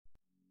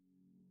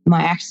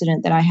my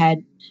accident that I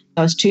had,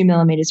 I was 2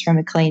 millimeters from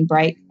a clean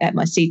break at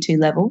my C2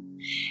 level.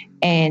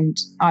 And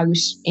I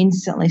was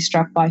instantly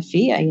struck by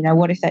fear.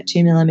 What if that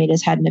 2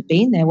 millimeters hadn't have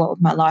been there? What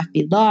would my life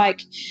be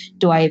like?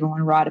 Do I even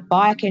want to ride a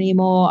bike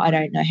anymore? I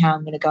don't know how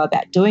I'm going to go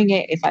about doing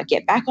it if I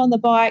get back on the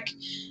bike.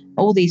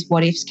 All these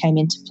what ifs came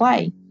into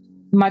play.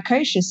 My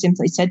coach just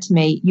simply said to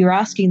me, you're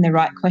asking the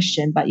right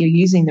question, but you're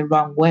using the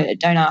wrong word.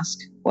 Don't ask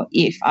what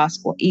if,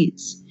 ask what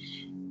is.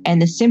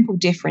 And the simple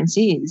difference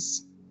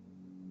is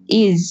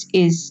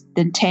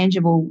the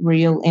tangible,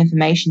 real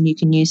information you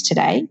can use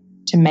today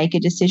to make a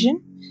decision.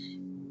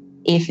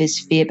 If is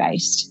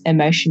fear-based,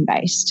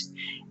 emotion-based.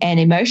 And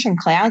emotion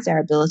clouds our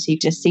ability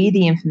to see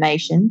the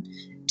information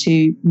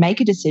to make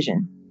a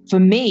decision. For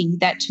me,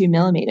 that 2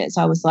 millimeters,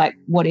 I was like,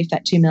 what if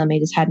that 2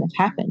 millimeters hadn't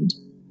have happened?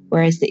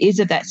 Whereas the is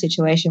of that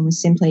situation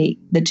was simply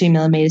the 2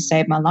 millimeters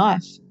saved my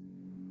life.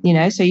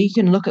 So you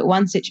can look at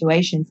one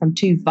situation from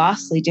two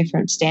vastly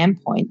different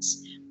standpoints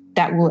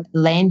that will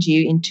land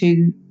you in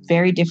two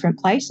very different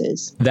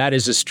places. That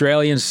is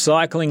Australian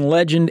cycling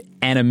legend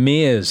Anna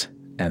Meares.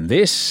 And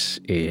this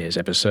is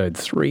episode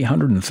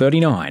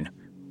 339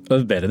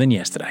 of Better Than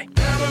Yesterday.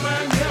 Better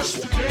than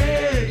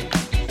yesterday.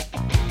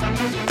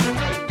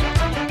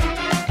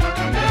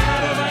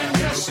 Better than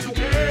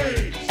yesterday.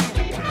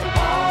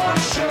 Oh,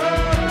 sure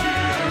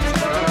is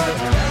good. Better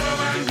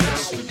than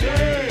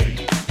yesterday.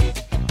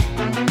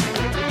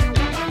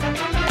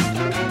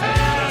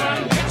 Better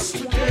than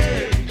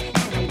yesterday.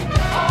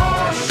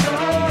 Oh,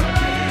 sure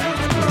is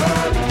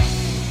good.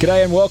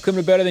 G'day and welcome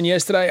to Better Than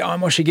Yesterday. I'm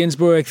Osher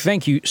Günsberg.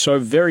 Thank you so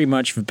very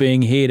much for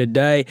being here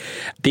today.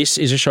 This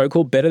is a show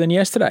called Better Than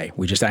Yesterday.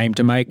 We just aim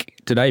to make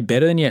today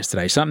better than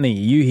yesterday. Something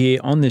you hear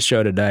on this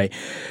show today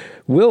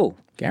will,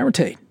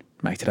 guaranteed,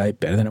 make today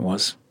better than it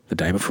was the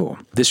day before.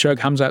 This show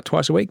comes out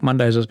twice a week.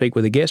 Mondays I speak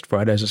with a guest,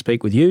 Fridays I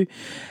speak with you.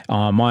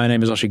 My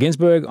name is Osher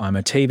Günsberg. I'm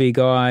a TV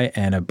guy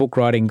and a book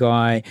writing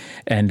guy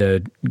and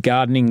a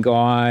gardening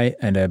guy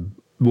and a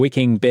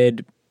wicking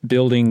bed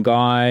building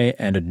guy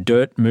and a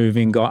dirt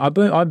moving guy.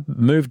 I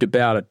moved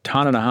about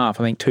 1.5 tons,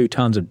 I think 2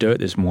 tons of dirt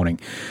this morning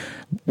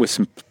with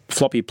some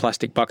floppy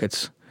plastic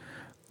buckets,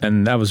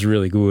 and that was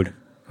really good. I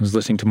was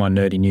listening to my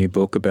nerdy new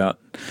book about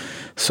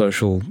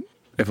social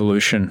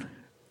evolution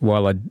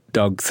while I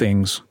dug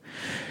things.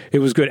 It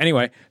was good.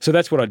 Anyway, so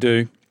that's what I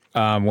do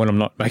when I'm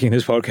not making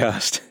this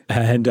podcast.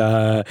 And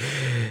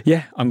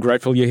I'm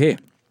grateful you're here.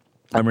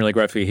 I'm really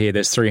grateful you're here.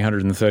 There's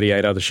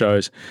 338 other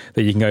shows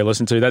that you can go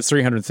listen to. That's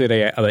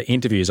 338 other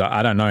interviews.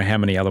 I don't know how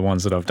many other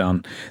ones that I've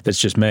done that's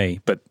just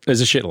me, but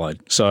there's a shitload.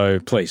 So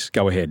please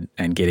go ahead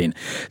and get in.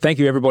 Thank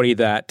you, everybody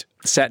that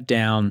sat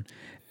down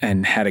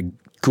and had a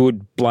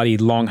good, bloody,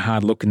 long,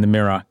 hard look in the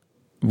mirror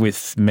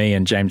with me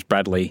and James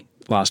Bradley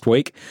last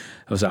week.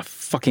 It was a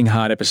fucking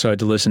hard episode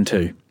to listen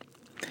to,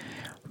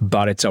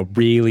 but it's a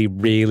really,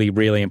 really,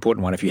 really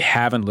important one. If you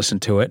haven't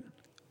listened to it,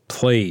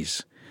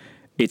 please,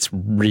 it's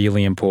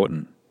really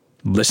important.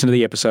 Listen to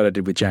the episode I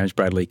did with James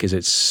Bradley because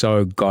it's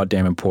so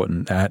goddamn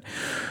important that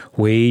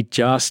we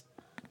just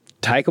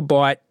take a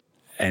bite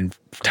and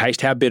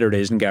taste how bitter it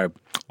is and go,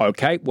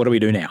 okay, what do we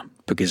do now?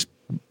 Because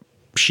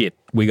shit,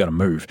 we got to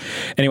move.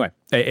 Anyway,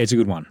 it's a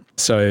good one.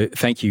 So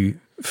thank you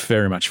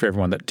very much for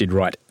everyone that did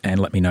write and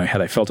let me know how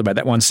they felt about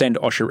that one. Send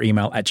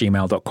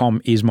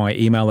osheremail@gmail.com is my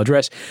email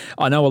address.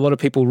 I know a lot of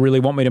people really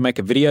want me to make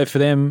a video for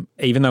them.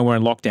 Even though we're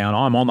in lockdown,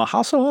 I'm on the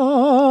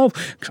hustle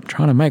because I'm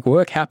trying to make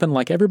work happen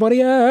like everybody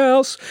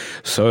else.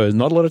 So there's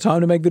not a lot of time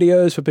to make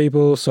videos for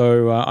people.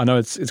 So I know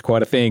it's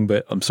quite a thing,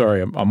 but I'm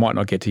sorry, I might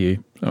not get to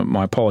you.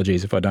 My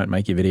apologies if I don't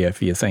make your video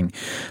for your thing.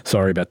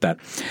 Sorry about that.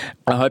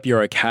 I hope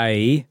you're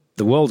okay.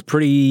 The world's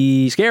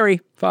pretty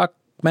scary. Fuck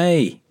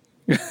me.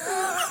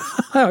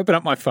 I opened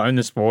up my phone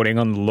this morning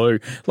on the loo.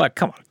 Like,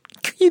 come on,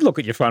 you look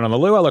at your phone on the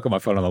loo. I look at my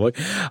phone on the loo.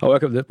 I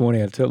woke up this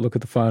morning to look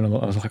at the phone and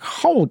I was like,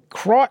 holy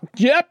crap,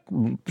 yep.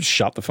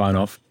 Shut the phone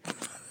off.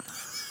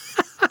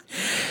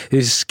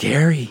 It's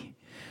scary.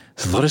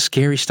 There's a lot of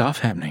scary stuff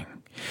happening.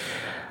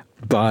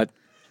 But,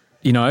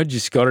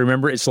 just got to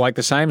remember it's like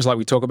the same. It's like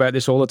we talk about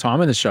this all the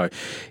time in the show.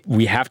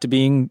 We have to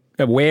be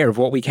aware of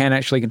what we can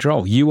actually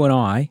control. You and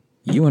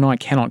I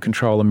cannot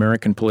control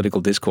American political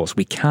discourse.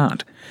 We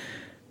can't.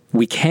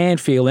 We can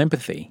feel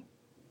empathy,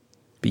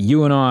 but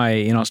you and I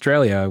in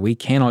Australia, we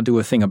cannot do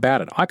a thing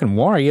about it. I can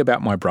worry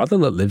about my brother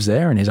that lives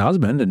there and his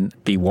husband and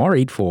be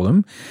worried for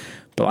them,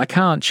 but I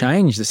can't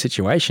change the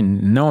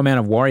situation. No amount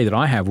of worry that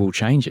I have will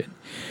change it.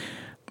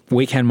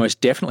 We can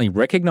most definitely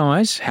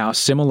recognise how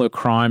similar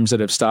crimes that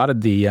have started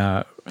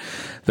the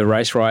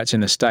race riots in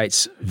the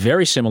States,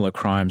 very similar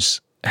crimes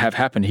have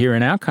happened here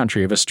in our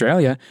country of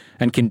Australia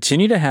and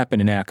continue to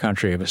happen in our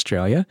country of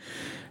Australia.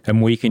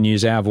 And we can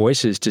use our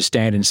voices to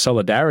stand in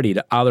solidarity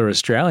to other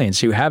Australians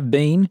who have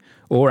been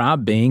or are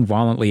being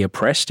violently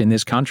oppressed in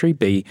this country,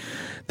 be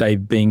they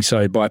being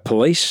so by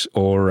police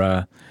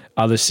or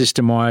other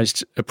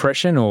systemised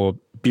oppression or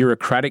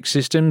bureaucratic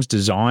systems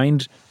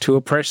designed to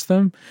oppress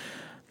them.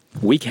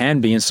 We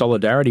can be in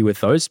solidarity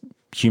with those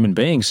human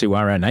beings who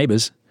are our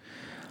neighbours.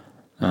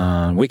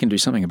 We can do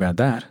something about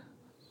that.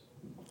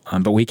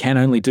 but we can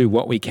only do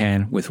what we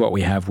can with what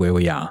we have where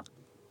we are.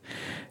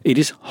 It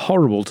is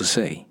horrible to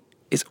see.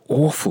 It's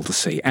awful to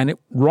see. And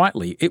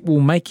it will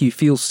make you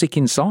feel sick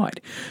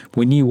inside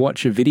when you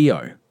watch a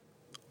video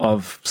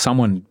of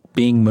someone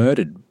being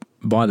murdered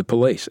by the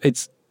police.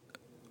 It's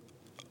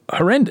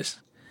horrendous.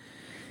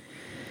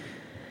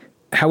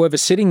 However,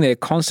 sitting there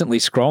constantly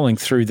scrolling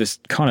through this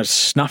kind of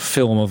snuff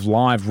film of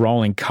live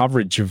rolling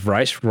coverage of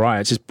race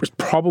riots is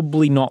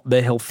probably not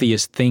the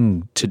healthiest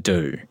thing to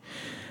do.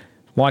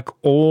 Like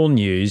all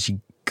news, you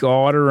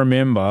got to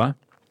remember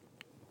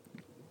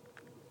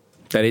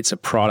that it's a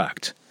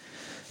product.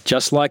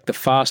 Just like the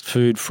fast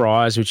food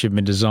fries, which have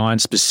been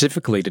designed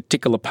specifically to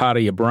tickle a part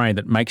of your brain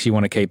that makes you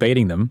want to keep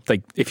eating them.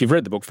 If you've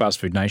read the book Fast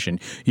Food Nation,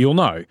 you'll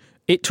know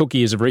it took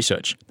years of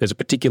research. There's a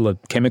particular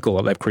chemical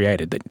that they've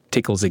created that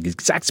tickles the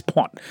exact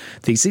spot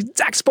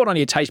on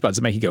your taste buds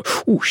that make you go,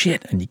 oh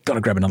shit, and you've got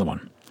to grab another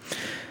one.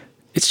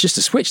 It's just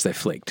a switch they've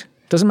flicked.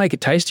 It doesn't make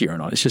it tastier or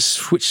not. It's just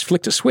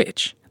flicked a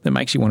switch that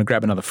makes you want to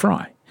grab another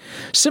fry.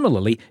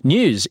 Similarly,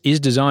 news is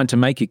designed to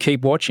make you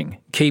keep watching,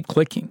 keep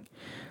clicking.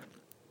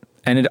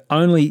 And it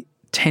only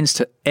tends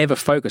to ever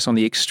focus on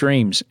the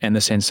extremes and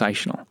the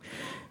sensational.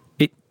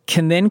 It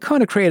can then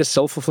kind of create a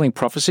self-fulfilling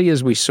prophecy,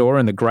 as we saw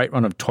in the great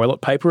run of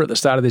toilet paper at the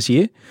start of this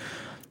year,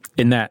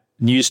 in that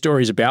news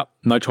stories about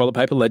no toilet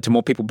paper led to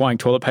more people buying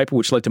toilet paper,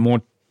 which led to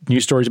more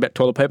news stories about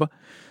toilet paper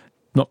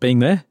not being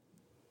there.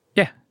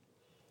 Yeah.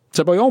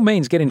 So by all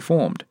means, get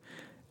informed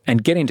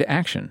and get into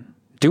action.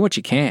 Do what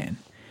you can.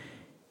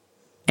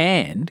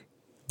 And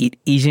it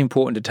is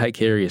important to take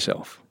care of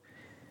yourself.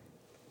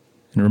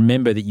 And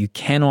remember that you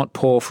cannot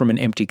pour from an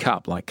empty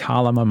cup. Like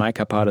Carla, my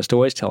makeup artist,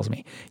 always tells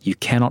me, you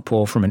cannot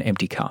pour from an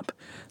empty cup.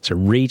 So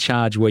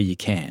recharge where you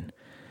can.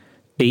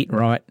 Eat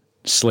right,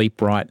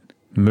 sleep right,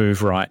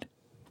 move right,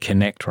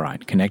 connect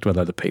with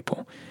other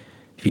people.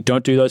 If you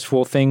don't do those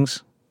 4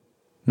 things,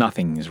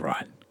 nothing is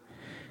right.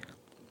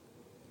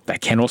 They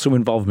can also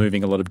involve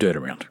moving a lot of dirt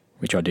around,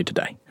 which I did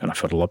today, and I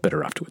felt a lot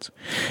better afterwards.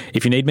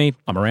 If you need me,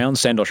 I'm around.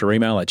 Send Osher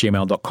email at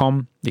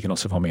gmail.com. You can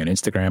also follow me on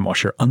Instagram,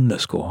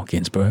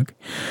 Osher_Ginsberg.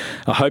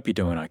 I hope you're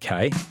doing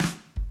okay.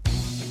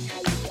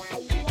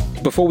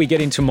 Before we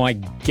get into my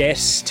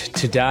guest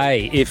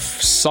today, if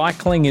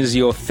cycling is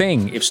your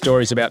thing, if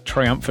stories about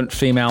triumphant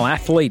female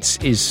athletes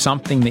is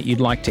something that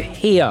you'd like to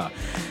hear,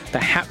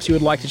 perhaps you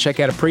would like to check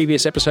out a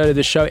previous episode of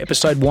the show,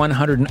 episode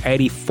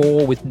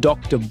 184 with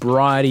Dr.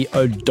 Bridie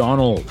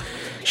O'Donnell.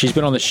 She's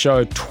been on the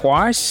show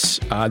twice.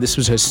 This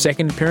was her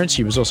second appearance.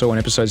 She was also on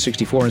episode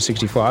 64 and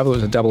 65. It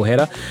was a double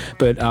header.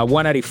 But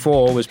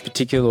 184 was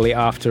particularly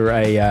after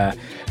an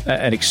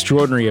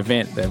extraordinary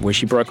event where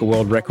she broke a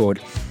world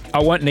record.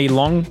 I won't need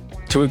long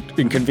to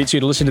convince you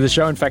to listen to the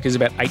show. In fact, there's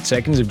about 8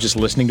 seconds of just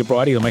listening to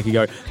Bridie. It'll make you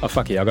go, oh,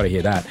 fuck yeah, I've got to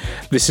hear that.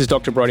 This is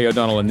Dr. Bridie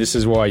O'Donnell, and this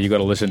is why you got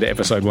to listen to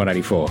episode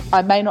 184.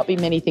 I may not be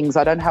many things.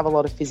 I don't have a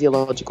lot of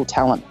physiological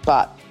talent,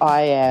 but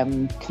I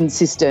am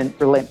consistent,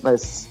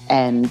 relentless,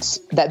 and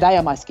they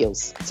are my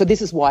skills. So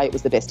this is why it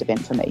was the best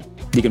event for me.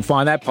 You can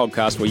find that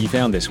podcast where you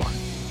found this one.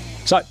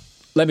 So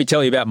let me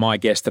tell you about my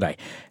guest today.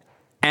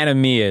 Anna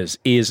Meares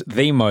is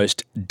the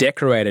most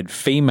decorated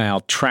female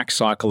track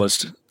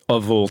cyclist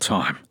of all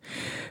time.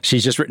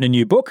 She's just written a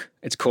new book.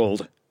 It's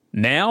called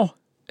Now,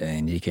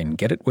 and you can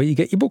get it where you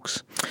get your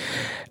books.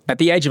 At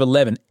the age of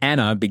 11,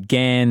 Anna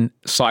began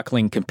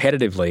cycling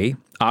competitively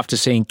after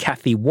seeing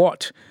Kathy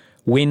Watt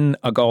win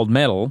a gold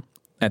medal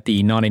at the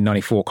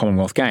 1994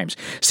 Commonwealth Games.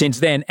 Since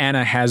then,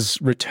 Anna has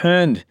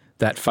returned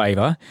that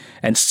favour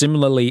and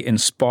similarly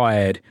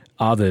inspired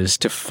others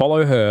to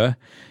follow her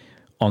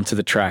onto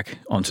the track,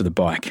 onto the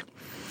bike.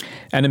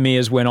 Anna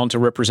Meares went on to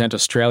represent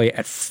Australia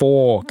at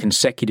 4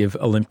 consecutive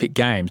Olympic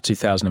Games,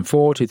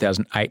 2004,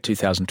 2008,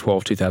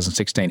 2012,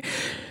 2016.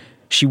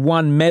 She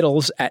won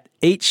medals at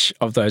each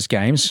of those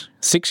games,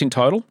 6 in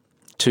total,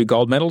 2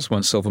 gold medals,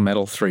 1 silver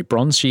medal, 3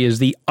 bronze. She is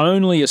the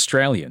only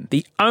Australian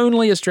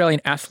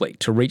athlete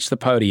to reach the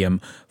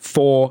podium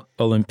 4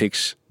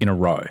 Olympics in a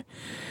row.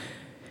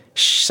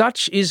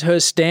 Such is her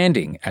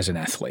standing as an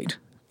athlete.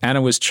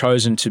 Anna was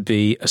chosen to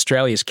be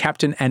Australia's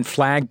captain and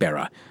flag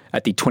bearer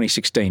at the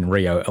 2016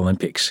 Rio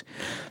Olympics.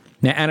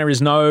 Now, Anna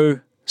is no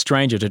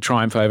stranger to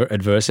triumph over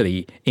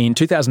adversity. In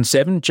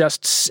 2007,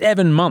 just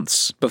 7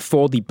 months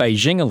before the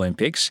Beijing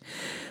Olympics,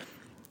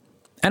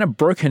 Anna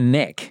broke her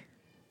neck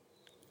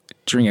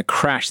during a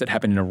crash that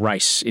happened in a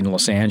race in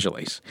Los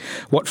Angeles.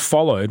 What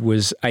followed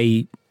was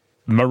a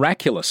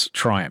miraculous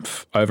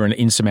triumph over an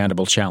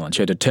insurmountable challenge.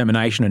 Her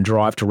determination and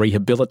drive to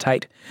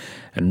rehabilitate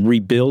and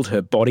rebuild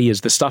her body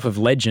is the stuff of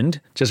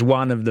legend, just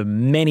one of the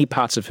many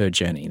parts of her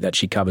journey that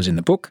she covers in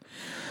the book.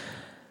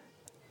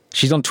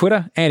 She's on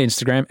Twitter and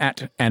Instagram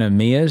at Anna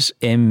Meares,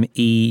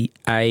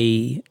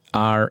 Meares.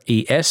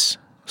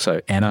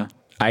 So Anna,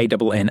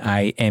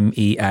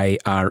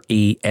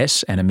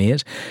 ANNAMEARES, Anna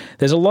Meares.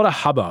 There's a lot of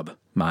hubbub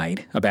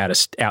made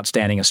about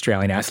outstanding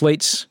Australian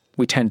athletes.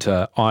 We tend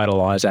to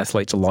idolise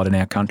athletes a lot in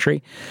our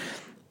country.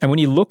 And when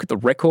you look at the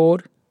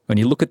record, when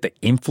you look at the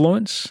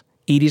influence,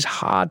 it is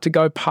hard to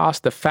go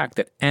past the fact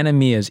that Anna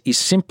Meares is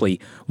simply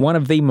one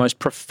of the most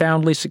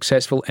profoundly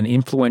successful and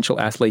influential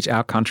athletes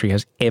our country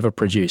has ever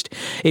produced.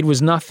 It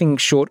was nothing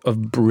short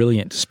of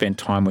brilliant to spend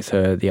time with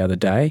her the other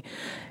day,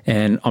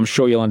 and I'm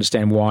sure you'll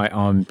understand why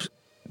I'm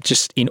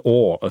just in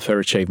awe of her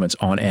achievements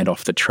on and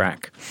off the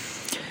track.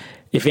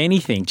 If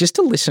anything, just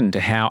to listen to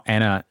how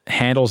Anna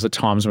handles the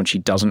times when she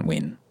doesn't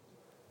win.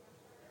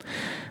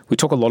 We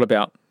talk a lot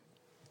about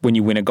when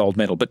you win a gold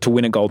medal, but to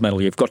win a gold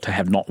medal, you've got to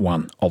have not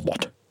won a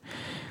lot.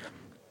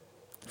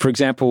 For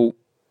example,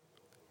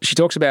 she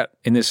talks about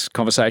in this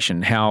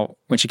conversation how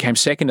when she came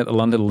second at the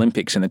London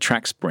Olympics in the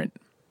track sprint,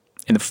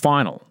 in the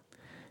final,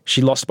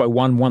 she lost by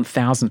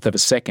 1/1000th of a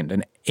second.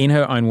 And in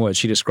her own words,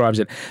 she describes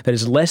it that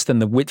is less than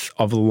the width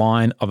of a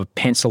line of a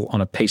pencil on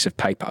a piece of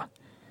paper.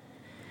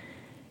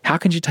 How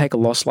can you take a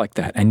loss like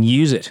that and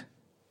use it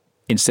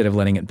instead of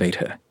letting it beat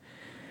her?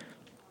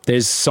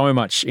 There's so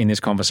much in this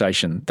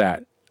conversation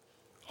that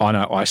I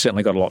know I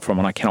certainly got a lot from,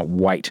 and I cannot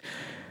wait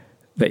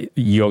that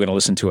you're going to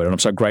listen to it. And I'm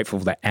so grateful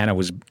that Anna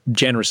was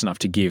generous enough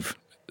to give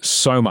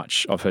so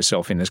much of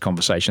herself in this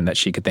conversation that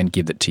she could then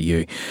give it to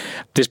you.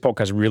 This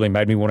podcast really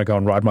made me want to go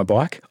and ride my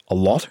bike a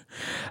lot.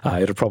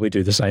 It'll probably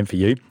do the same for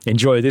you.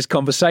 Enjoy this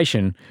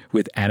conversation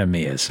with Anna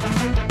Meares.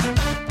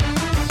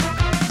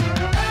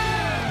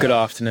 Good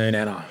afternoon,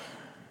 Anna.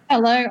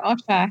 Hello,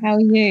 Otter. How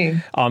are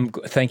you?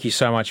 Thank you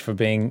so much for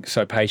being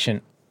so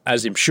patient.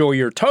 As I'm sure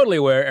you're totally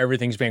aware,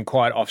 everything's been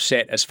quite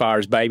offset as far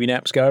as baby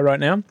naps go right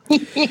now.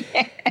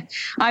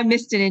 I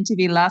missed an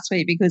interview last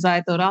week because I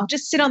thought I'll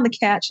just sit on the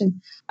couch, and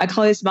I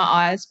closed my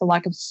eyes for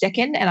like a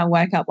second and I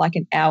woke up like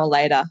an hour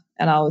later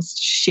and I was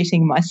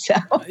shitting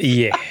myself.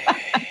 Yeah.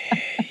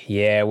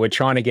 Yeah, we're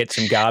trying to get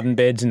some garden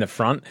beds in the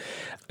front.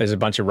 There's a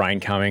bunch of rain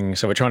coming,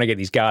 so we're trying to get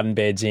these garden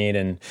beds in,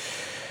 and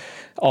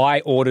I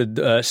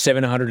ordered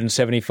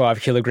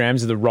 775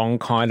 kilograms of the wrong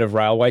kind of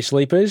railway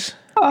sleepers.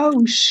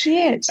 Oh,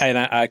 shit. And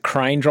a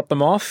crane dropped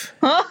them off.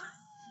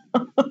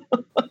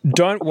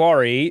 Don't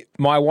worry,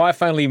 my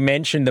wife only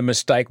mentioned the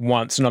mistake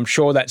once, and I'm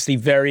sure that's the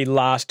very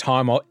last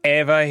time I'll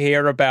ever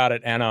hear about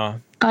it,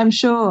 Anna. I'm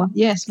sure.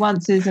 Yes,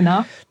 once is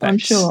enough. I'm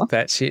sure.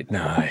 That's it.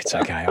 No, it's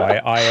okay.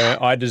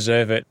 I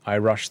deserve it. I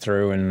rushed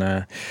through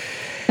and...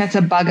 That's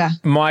a bugger.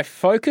 My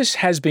focus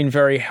has been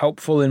very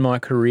helpful in my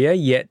career,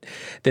 yet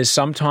there's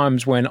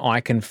sometimes when I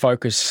can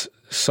focus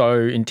so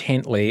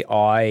intently,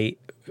 I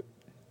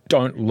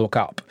don't look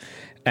up.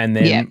 And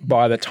then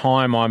by the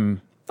time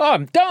I'm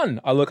done,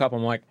 I look up,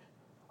 I'm like,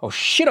 oh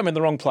shit, I'm in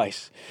the wrong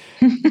place.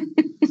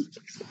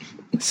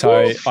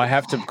 So I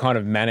have to kind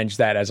of manage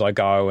that as I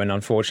go. And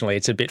unfortunately,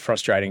 it's a bit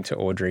frustrating to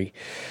Audrey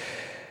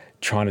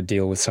trying to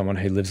deal with someone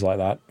who lives like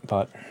that.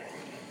 But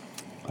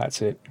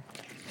that's it.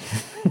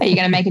 Are you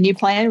going to make a new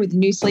plan with the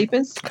new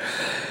sleepers?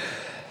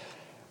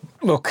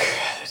 Look,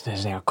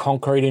 there's now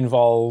concrete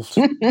involved.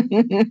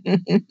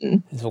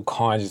 There's all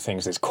kinds of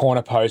things. There's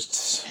corner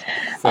posts.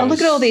 Oh,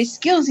 look at all these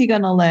skills you're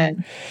going to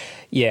learn.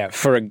 Yeah,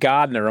 for a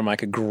gardener, I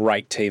make a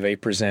great TV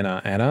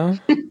presenter, Anna.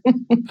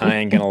 I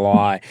ain't going to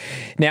lie.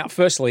 Now,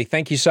 firstly,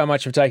 thank you so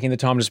much for taking the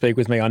time to speak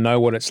with me. I know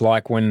what it's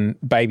like when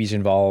baby's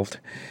involved.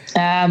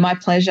 My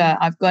pleasure.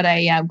 I've got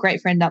a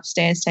great friend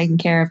upstairs taking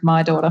care of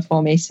my daughter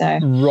for me. So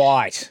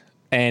Right.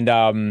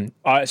 And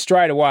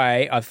straight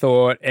away, I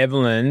thought,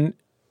 Evelyn,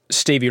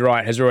 Stevie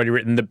Wright has already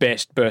written the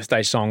best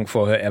birthday song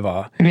for her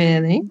ever.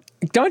 Really?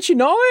 Don't you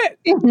know it?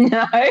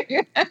 No.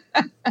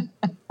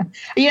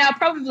 I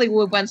probably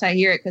would once I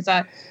hear it, because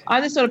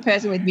I'm the sort of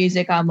person with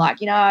music. I'm like,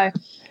 I'm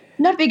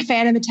not a big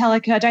fan of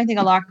Metallica. I don't think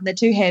I like them. They're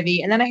too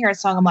heavy. And then I hear a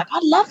song. I'm like, I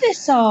love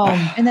this song.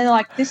 And then they're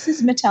like, this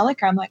is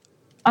Metallica. I'm like,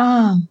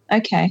 oh,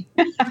 okay.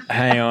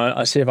 Hang on.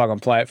 I'll see if I can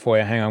play it for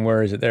you. Hang on.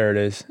 Where is it? There it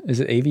is.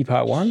 Is it Evie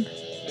Part 1?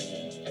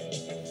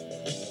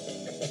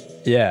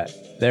 Yeah,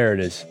 there it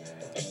is.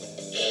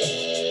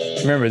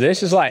 Remember,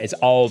 this is like, it's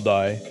old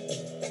though.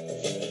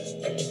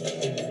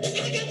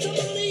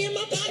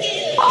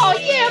 Oh,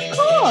 yeah, of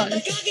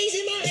course.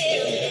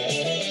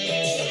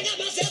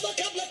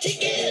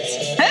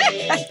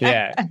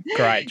 Yeah,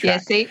 great track. Yeah,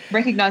 see,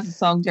 recognise the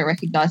song, don't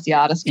recognise the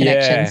artist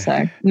connection. Yeah. So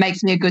it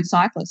makes me a good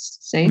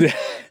cyclist, see?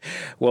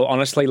 Well,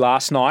 honestly,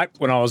 last night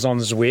when I was on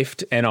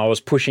Zwift and I was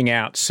pushing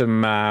out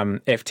some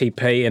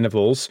FTP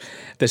intervals,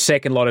 the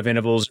second lot of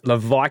intervals, the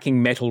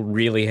Viking metal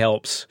really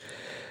helps.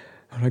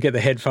 When I get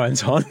the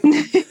headphones on.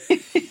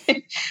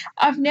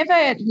 I've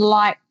never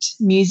liked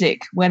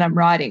music when I'm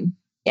riding,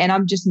 and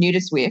I'm just new to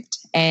Zwift.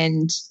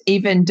 And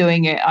even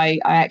doing it, I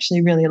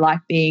actually really like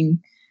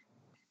being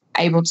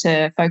able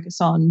to focus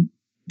on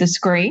the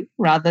screen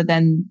rather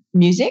than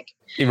music.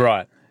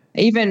 Right.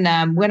 Even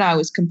when I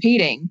was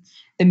competing,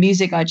 the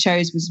music I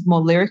chose was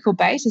more lyrical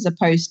based as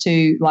opposed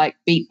to like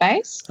beat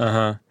based.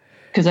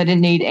 Because I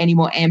didn't need any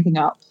more amping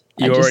up.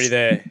 You're already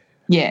there.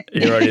 Yeah.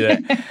 You're already there.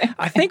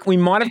 I think we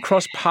might have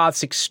crossed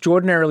paths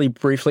extraordinarily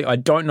briefly. I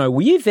don't know.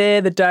 Were you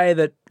there the day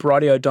that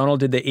Bridie O'Donnell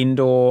did the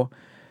indoor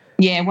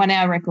Yeah, 1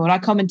 hour record. I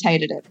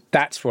commentated it.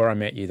 That's where I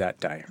met you that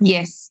day.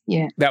 Yes,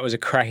 yeah. That was a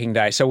cracking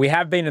day. So we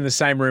have been in the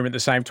same room at the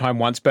same time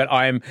once, but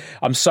I'm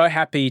so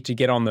happy to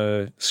get on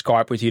the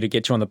Skype with you, to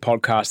get you on the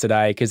podcast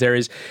today, because there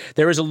is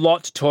a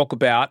lot to talk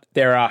about.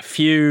 There are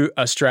few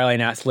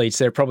Australian athletes.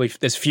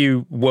 There's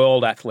few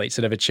world athletes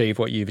that have achieved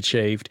what you've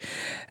achieved,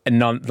 and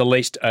none the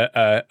least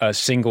a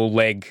single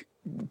leg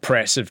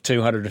press of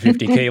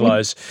 250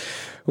 kilos,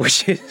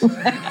 which is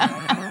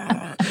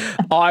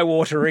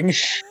eye-watering.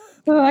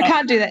 Oh, I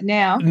can't do that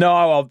now. No,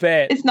 I'll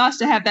bet. It's nice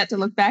to have that to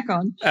look back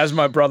on. As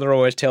my brother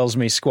always tells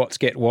me, squats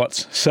get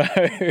watts. So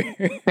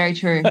Very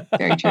true.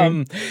 Very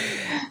true.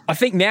 I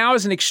think now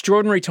is an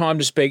extraordinary time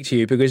to speak to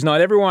you, because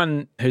not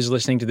everyone who's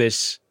listening to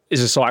this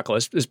is a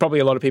cyclist. There's probably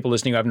a lot of people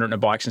listening who haven't ridden a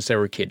bike since they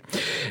were a kid.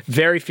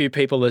 Very few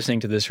people listening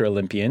to this are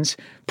Olympians.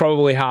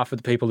 Probably half of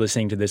the people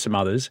listening to this are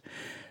mothers.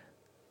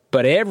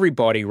 But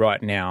everybody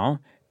right now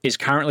is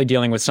currently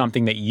dealing with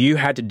something that you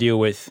had to deal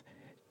with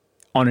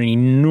on an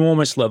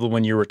enormous level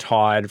when you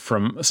retired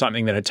from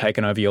something that had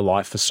taken over your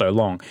life for so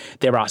long.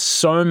 There are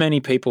so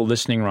many people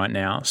listening right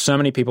now, so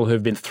many people who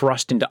have been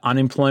thrust into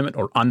unemployment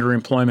or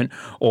underemployment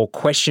or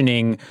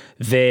questioning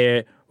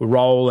their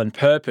role and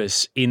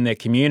purpose in their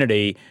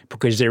community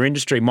because their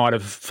industry might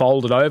have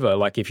folded over,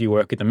 like if you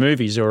work at the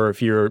movies or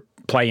if you're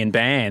play in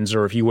bands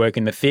or if you work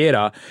in the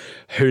theatre,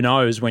 who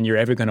knows when you're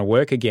ever going to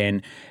work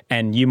again.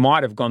 And you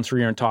might have gone through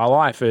your entire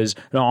life as,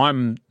 no,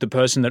 I'm the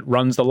person that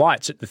runs the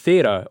lights at the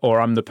theatre,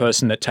 or I'm the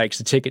person that takes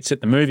the tickets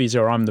at the movies,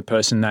 or I'm the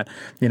person that,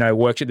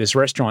 works at this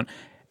restaurant.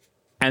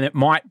 And it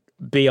might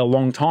be a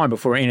long time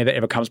before any of that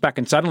ever comes back.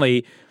 And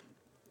suddenly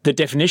the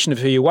definition of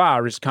who you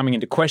are is coming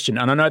into question.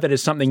 And I know that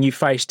is something you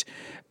faced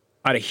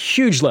at a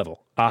huge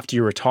level after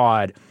you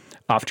retired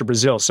after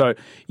Brazil. So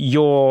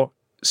your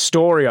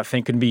story, I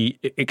think, can be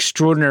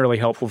extraordinarily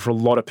helpful for a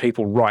lot of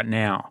people right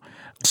now.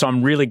 So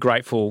I'm really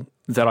grateful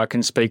that I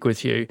can speak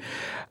with you.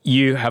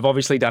 You have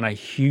obviously done a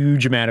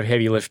huge amount of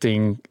heavy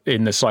lifting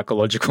in the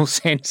psychological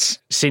sense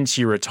since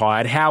you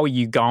retired. How are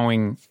you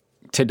going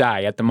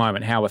today at the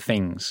moment? How are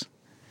things?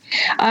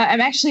 I'm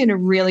actually in a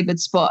really good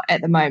spot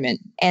at the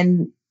moment,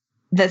 and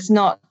that's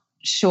not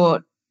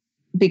short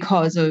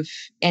because of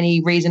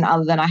any reason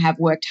other than I have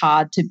worked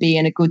hard to be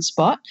in a good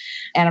spot.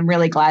 And I'm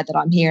really glad that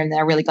I'm here, and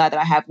I'm really glad that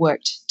I have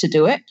worked to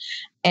do it.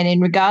 And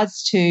in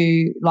regards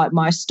to like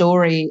my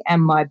story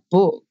and my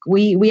book,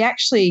 we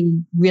actually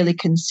really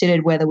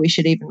considered whether we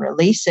should even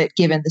release it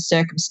given the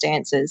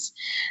circumstances.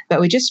 But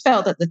we just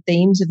felt that the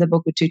themes of the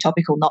book were too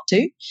topical not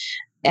to.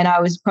 And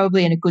I was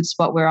probably in a good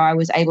spot where I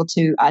was able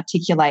to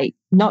articulate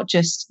not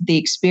just the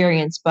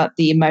experience, but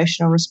the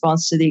emotional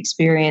response to the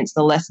experience,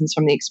 the lessons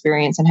from the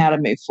experience, and how to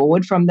move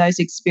forward from those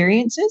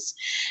experiences.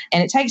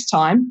 And it takes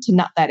time to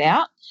nut that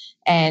out.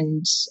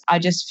 And I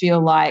just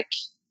feel like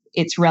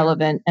it's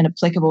relevant and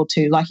applicable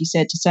to, like you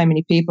said, to so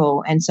many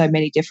people and so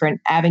many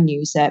different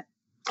avenues that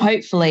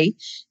hopefully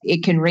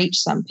it can reach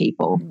some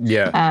people.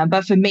 Yeah.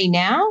 But for me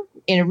now,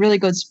 in a really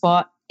good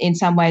spot. In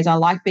some ways, I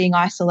like being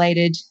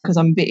isolated because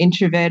I'm a bit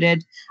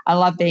introverted. I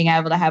love being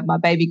able to have my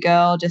baby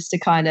girl just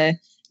to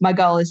my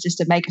goal is just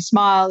to make her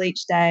smile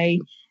each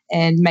day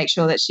and make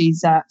sure that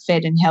she's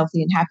fed and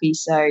healthy and happy.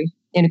 So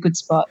in a good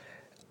spot.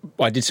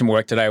 I did some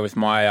work today with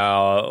my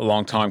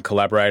long-time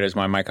collaborators,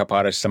 my makeup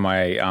artist and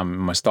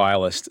my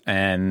stylist,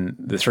 and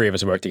the three of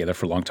us have worked together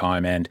for a long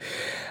time. And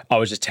I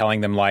was just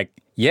telling them, like,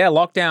 yeah,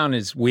 lockdown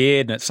is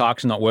weird and it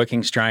sucks and not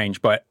working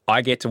strange, but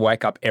I get to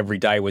wake up every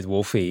day with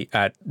Wolfie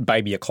at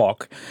baby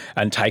o'clock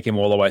and take him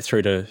all the way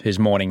through to his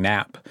morning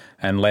nap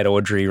and let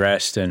Audrey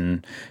rest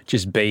and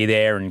just be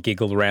there and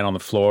giggle around on the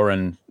floor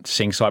and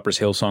sing Cypress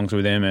Hill songs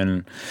with him.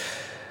 And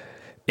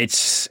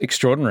it's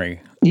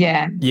extraordinary.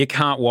 Yeah. You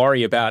can't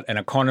worry about an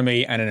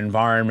economy and an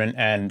environment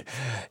and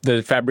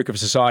the fabric of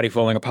society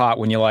falling apart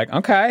when you're like,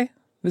 okay,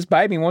 this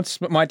baby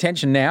wants my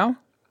attention now.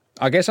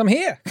 I guess I'm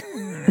here.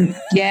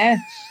 Yeah.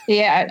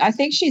 I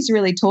think she's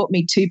really taught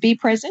me to be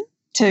present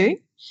too.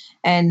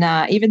 And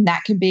even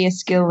that can be a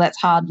skill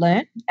that's hard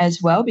learnt as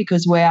well,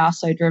 because we are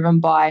so driven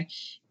by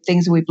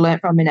things that we've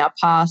learnt from in our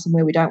past and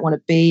where we don't want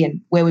to be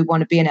and where we want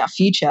to be in our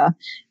future,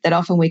 that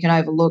often we can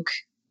overlook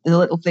the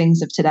little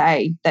things of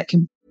today that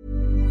can.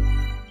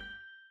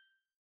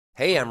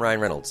 Hey, I'm Ryan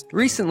Reynolds.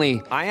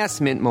 Recently, I asked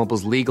Mint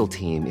Mobile's legal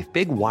team if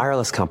big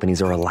wireless companies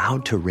are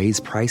allowed to raise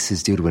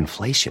prices due to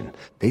inflation.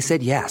 They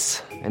said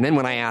yes. And then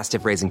when I asked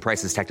if raising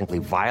prices technically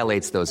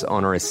violates those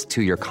onerous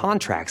 2-year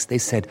contracts, they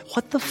said,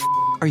 "What the f***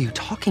 are you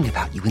talking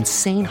about, you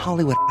insane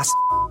Hollywood ass?"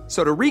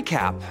 So to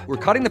recap, we're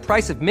cutting the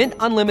price of Mint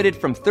Unlimited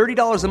from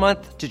 $30 a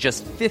month to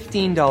just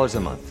 $15 a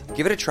month.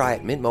 Give it a try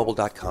at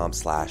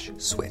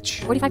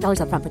mintmobile.com/switch.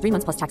 $45 up front for 3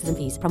 months plus taxes and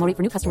fees. Promo rate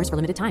for new customers for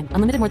limited time.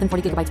 Unlimited more than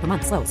 40 gigabytes per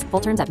month. Slows full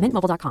terms at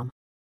mintmobile.com.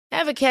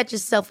 Ever catch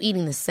yourself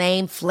eating the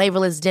same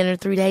flavorless dinner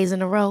 3 days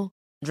in a row?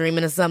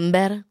 Dreaming of something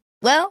better?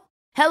 Well,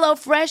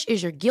 HelloFresh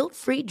is your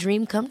guilt-free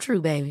dream come true,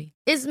 baby.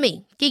 It's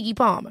me, Keke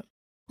Palmer.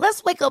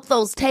 Let's wake up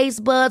those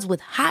taste buds with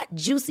hot,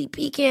 juicy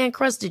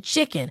pecan-crusted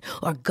chicken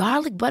or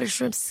garlic butter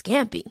shrimp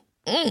scampi.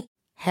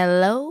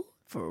 Hello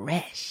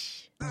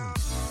Fresh.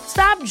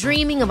 Stop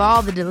dreaming of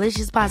all the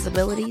delicious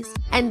possibilities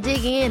and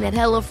dig in at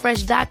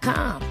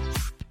HelloFresh.com.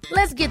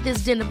 Let's get this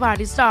dinner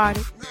party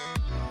started.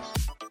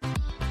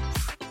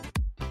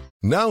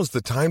 Now's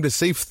the time to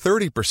save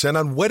 30%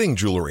 on wedding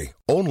jewelry,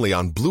 only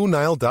on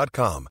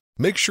BlueNile.com.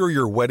 Make sure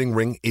your wedding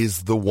ring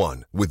is the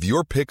one with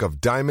your pick of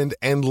diamond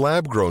and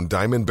lab-grown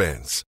diamond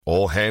bands,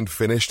 all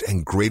hand-finished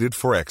and graded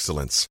for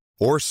excellence.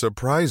 Or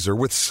surprise her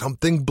with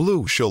something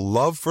blue she'll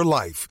love for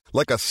life,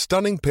 like a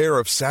stunning pair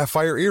of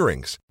sapphire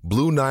earrings.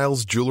 Blue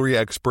Nile's jewelry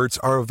experts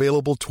are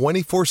available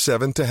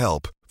 24/7 to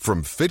help,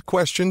 from fit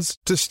questions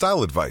to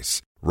style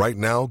advice. Right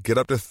now, get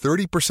up to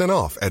 30%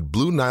 off at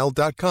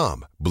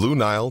BlueNile.com.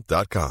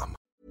 BlueNile.com.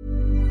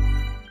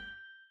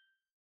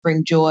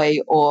 Bring joy,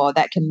 or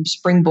that can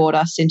springboard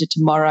us into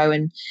tomorrow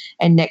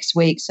and next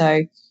week.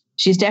 So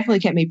she's definitely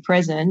kept me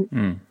present,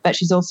 but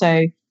she's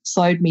also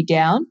slowed me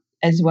down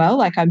as well.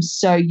 Like, I'm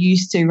so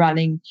used to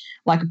running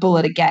like a bull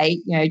at a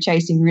gate,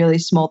 chasing really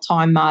small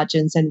time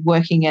margins and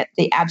working at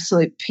the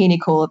absolute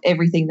pinnacle of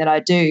everything that I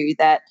do,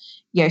 that,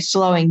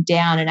 slowing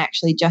down and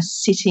actually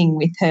just sitting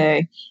with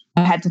her,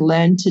 I had to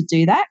learn to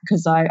do that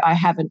because I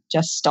haven't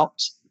just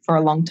stopped for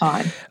a long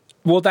time.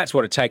 Well, that's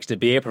what it takes to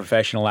be a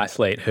professional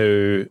athlete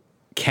who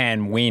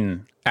can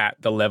win at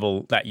the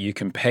level that you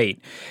compete.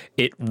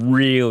 It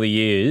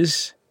really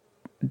is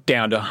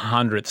down to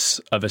hundredths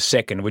of a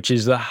second, which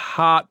is the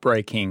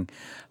heartbreaking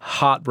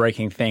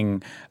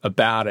thing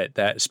about it,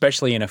 that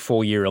especially in a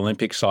 4-year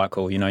Olympic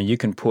cycle, you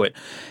can put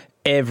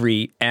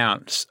every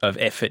ounce of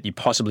effort you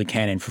possibly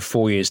can in for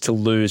 4 years to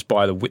lose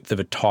by the width of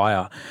a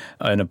tyre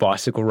in a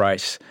bicycle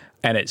race.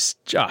 And it's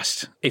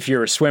just, if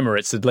you're a swimmer,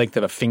 it's the length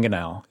of a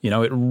fingernail.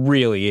 It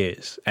really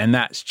is. And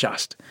that's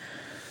just,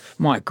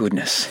 my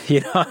goodness,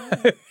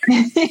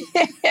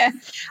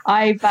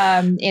 I've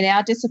in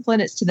our discipline,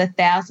 it's to the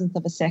thousandth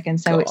of a second.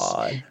 So It's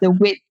the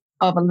width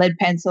of a lead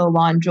pencil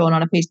line drawn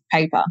on a piece of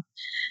paper.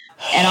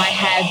 And I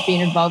have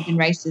been involved in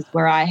races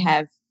where I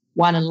have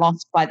won and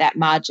lost by that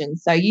margin.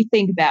 So you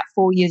think about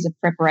 4 years of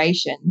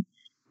preparation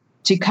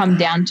to come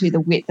down to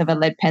the width of a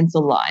lead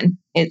pencil line.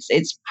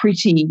 It's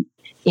pretty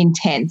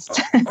intense.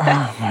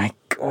 Oh my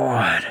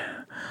God.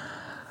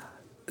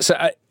 So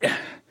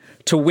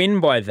to win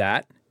by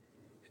that,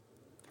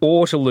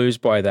 or to lose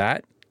by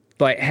that,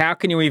 like, how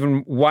can you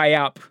even weigh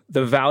up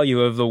the value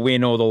of the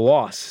win or the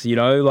loss?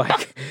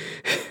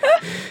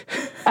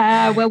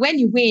 Well, when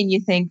you win, you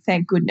think,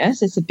 thank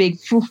goodness, it's a big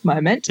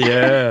moment.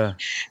 Yeah.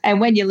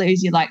 And when you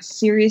lose, you're like,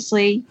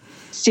 seriously,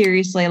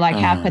 like,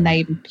 how can they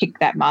even pick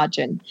that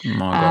margin?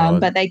 My God.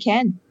 But they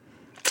can.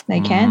 They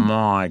can.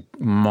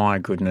 My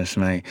goodness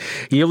me.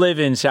 You live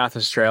in South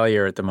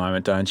Australia at the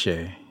moment, don't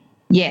you?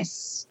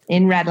 Yes,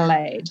 in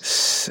Radelaide.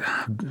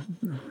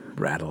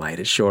 Radelaide,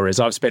 it sure is.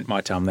 I've spent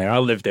my time there. I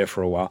lived there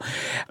for a while.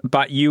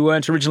 But you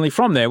weren't originally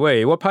from there, were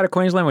you? What part of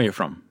Queensland were you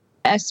from?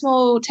 A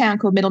small town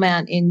called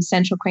Middlemount in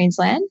central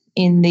Queensland,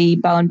 in the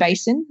Bowen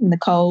Basin, in the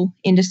coal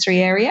industry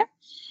area.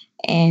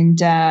 And,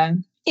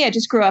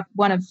 just grew up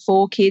one of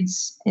 4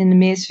 kids in the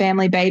Mears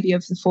family, baby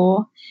of the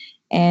 4.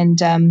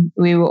 And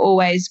we were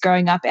always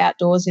growing up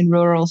outdoors in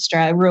rural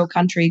Australia, rural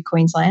country,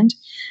 Queensland.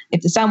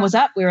 If the sun was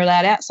up, we were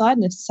allowed outside,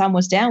 and if the sun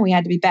was down, we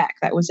had to be back.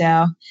 That was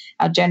our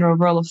general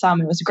rule of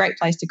thumb. It was a great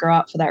place to grow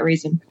up for that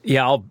reason.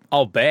 Yeah,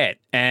 I'll bet.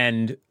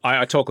 And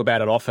I talk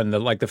about it often,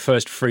 the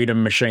first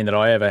freedom machine that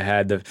I ever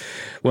had,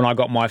 when I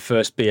got my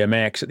first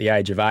BMX at the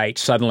age of 8,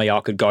 suddenly I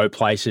could go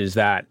places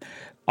that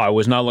I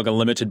was no longer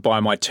limited by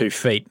my 2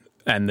 feet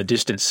and the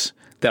distance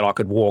that I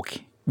could walk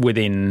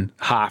within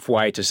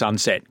halfway to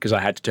sunset because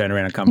I had to turn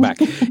around and come back.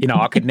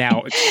 I could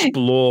now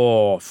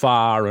explore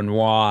far and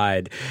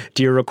wide.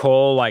 Do you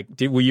recall,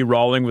 were you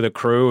rolling with a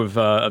crew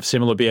of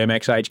similar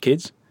BMX age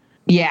kids?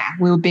 Yeah,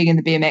 we were big in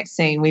the BMX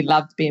scene. We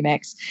loved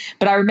BMX.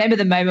 But I remember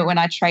the moment when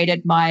I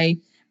traded my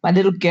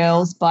little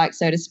girl's bike,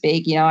 so to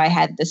speak. I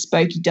had the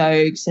spokey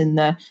dogs and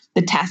the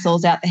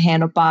tassels out the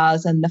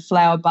handlebars and the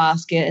flower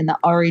basket and the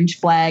orange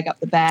flag up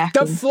the back.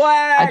 The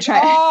flag!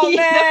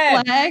 Man!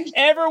 The flag.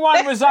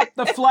 Everyone was up.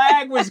 The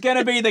flag was going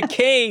to be the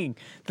king.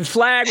 The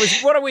flag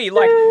was, what are we,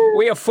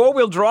 we are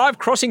 4-wheel drive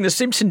crossing the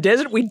Simpson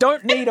Desert? We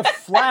don't need a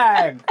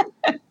flag.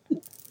 I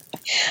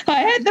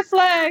had the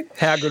flag.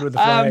 How good were the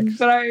flags?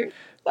 But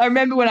I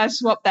remember when I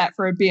swapped that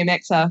for a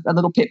BMX, a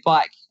little pit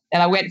bike.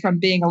 And I went from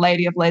being a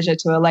lady of leisure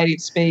to a lady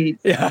of speed.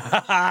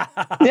 Yeah.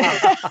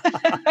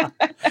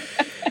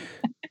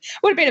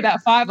 Would have been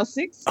about 5 or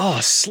 6. Oh,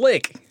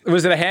 slick.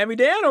 Was it a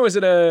hand-me-down or was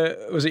it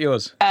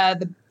yours?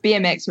 The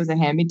BMX was a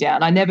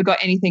hand-me-down. I never got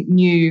anything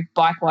new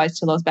bike-wise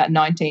till I was about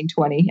 19,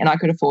 20, and I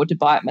could afford to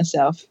buy it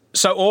myself.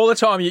 So all the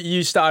time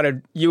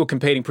you were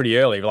competing pretty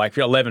early, like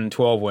 11,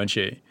 12, weren't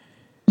you?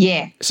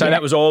 Yeah. So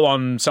that was all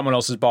on someone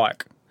else's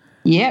bike?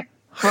 Yep.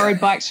 Borrowed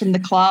bikes from the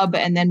club,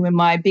 and then when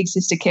my big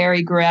sister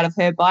Kerry grew out of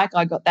her bike,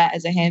 I got that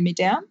as a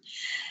hand-me-down.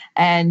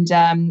 And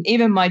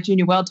even my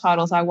junior world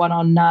titles I won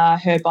on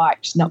her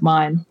bike, not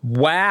mine.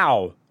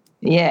 Wow.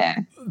 Yeah.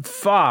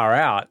 Far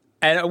out.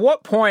 And at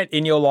what point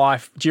in your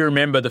life do you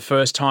remember the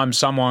first time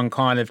someone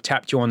kind of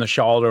tapped you on the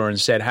shoulder and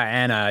said, hey,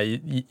 Anna,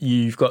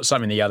 you've got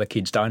something the other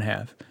kids don't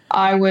have?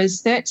 I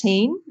was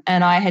 13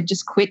 and I had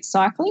just quit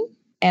cycling,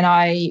 and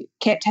I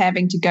kept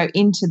having to go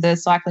into the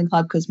cycling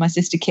club because my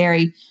sister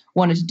Kerry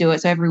wanted to do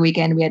it. So every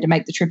weekend we had to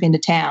make the trip into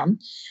town.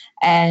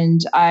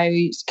 And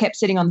I kept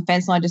sitting on the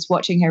fence line just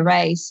watching her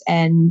race,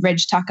 and Reg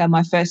Tucker,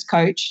 my first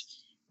coach,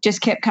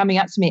 just kept coming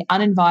up to me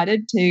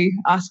uninvited to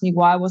ask me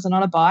why I wasn't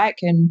on a bike,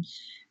 and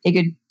he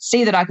could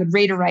see that I could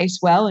read a race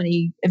well, and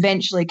he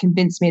eventually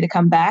convinced me to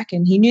come back,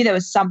 and he knew there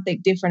was something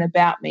different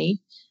about me,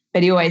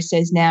 but he always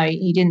says now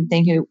he didn't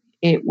think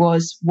it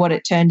was what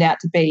it turned out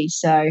to be.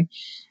 So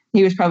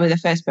he was probably the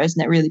first person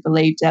that really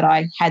believed that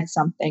I had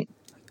something.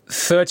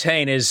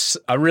 13 is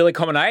a really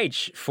common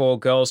age for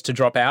girls to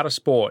drop out of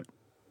sport.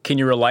 Can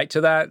you relate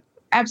to that?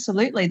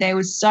 Absolutely. There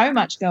was so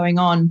much going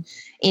on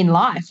in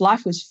life.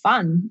 Life was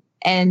fun.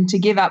 And to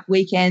give up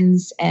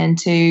weekends and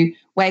to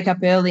wake up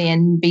early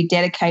and be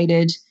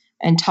dedicated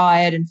and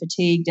tired and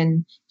fatigued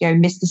and,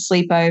 miss the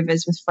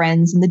sleepovers with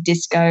friends and the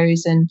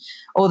discos and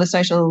all the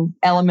social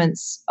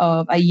elements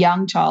of a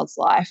young child's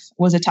life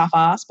was a tough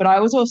ask. But I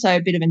was also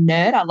a bit of a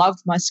nerd. I loved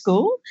my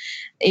school.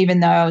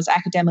 Even though I was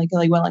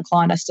academically well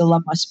inclined, I still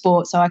loved my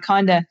sport. So I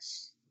kind of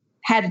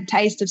had a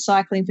taste of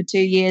cycling for 2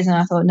 years, and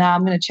I thought,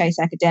 I'm going to chase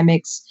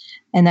academics.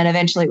 And then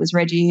eventually it was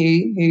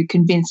Reggie who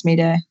convinced me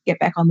to get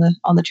back on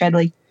the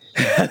treadly.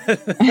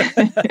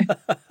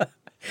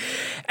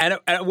 And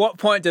at what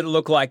point did it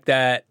look like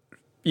that,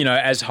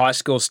 as high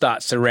school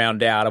starts to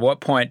round out, at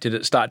what point did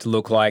it start to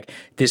look like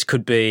this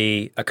could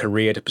be a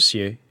career to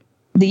pursue?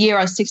 The year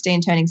I was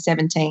 16, turning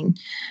 17.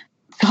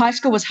 High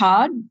school was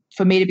hard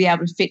for me to be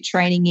able to fit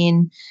training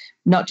in,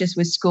 not just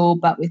with school,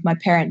 but with my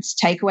parents'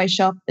 takeaway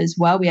shop as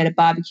well. We had a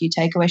barbecue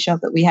takeaway shop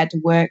that we had to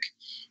work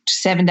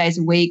 7 days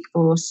a week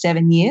for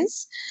 7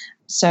 years.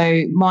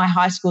 So my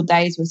high school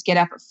days was get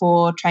up at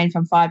 4, train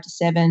from 5 to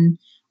 7.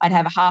 I'd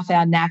have a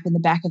half-hour nap in the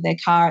back of their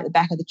car at the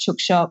back of the chook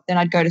shop. Then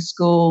I'd go to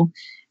school.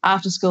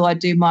 After school, I'd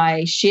do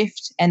my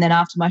shift. And then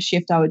after my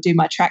shift, I would do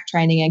my track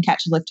training and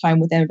catch a lift home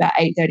with them about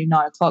 8:30,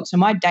 9 o'clock. So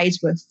my days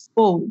were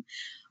full.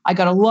 I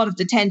got a lot of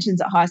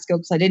detentions at high school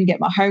because I didn't get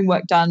my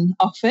homework done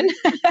often.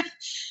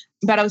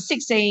 But I was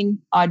 16.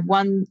 I'd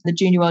won the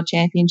Junior World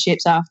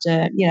Championships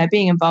after,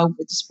 being involved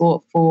with the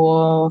sport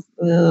for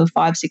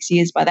 5-6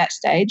 years by that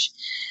stage.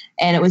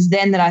 And it was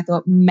then that I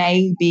thought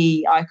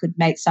maybe I could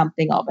make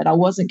something of it. I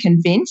wasn't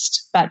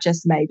convinced, but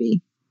just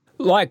maybe.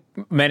 Like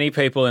many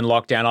people in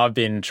lockdown, I've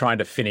been trying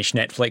to finish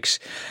Netflix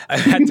at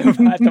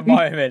the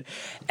moment.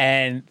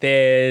 And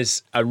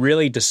there's a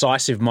really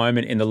decisive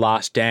moment in The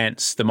Last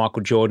Dance, the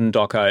Michael Jordan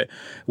doco,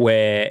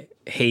 where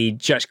he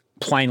just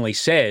plainly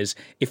says,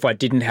 if I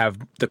didn't have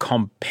the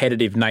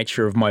competitive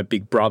nature of my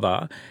big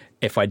brother,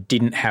 if I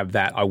didn't have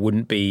that, I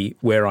wouldn't be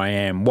where I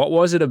am. What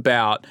was it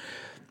about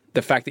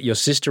the fact that your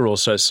sister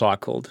also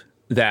cycled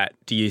that,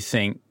 do you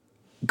think,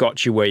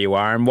 got you where you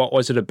are? And what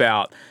was it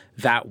about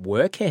that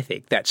work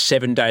ethic, that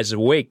 7 days a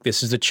week?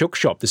 This is the chook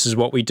shop. This is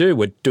what we do.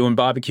 We're doing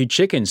barbecue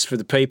chickens for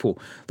the people.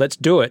 Let's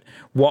do it.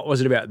 What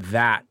was it about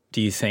that,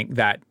 do you think,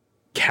 that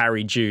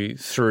carried you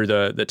through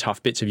the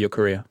tough bits of your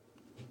career?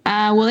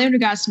 Well, in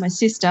regards to my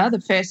sister,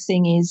 the first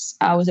thing is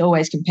I was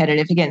always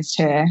competitive against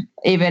her,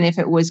 even if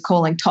it was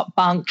calling top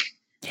bunk,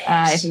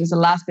 if it was the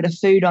last bit of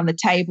food on the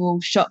table,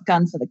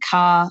 shotgun for the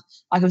car.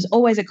 Like, it was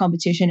always a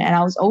competition, and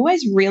I was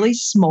always really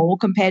small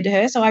compared to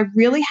her. So I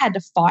really had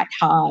to fight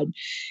hard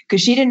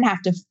because she didn't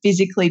have to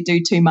physically do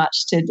too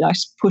much to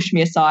just push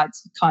me aside,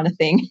 kind of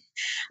thing.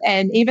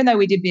 And even though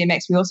we did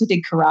BMX, we also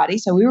did karate.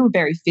 So we were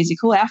very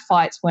physical. Our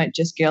fights weren't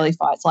just girly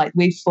fights. Like,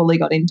 we fully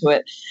got into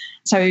it.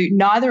 So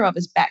neither of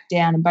us backed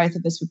down, and both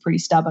of us were pretty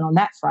stubborn on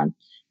that front.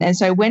 And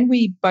so when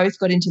we both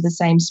got into the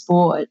same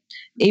sport,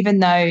 even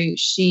though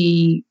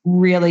she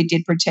really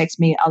did protect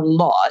me a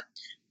lot,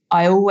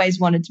 I always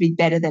wanted to be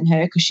better than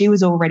her because she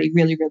was already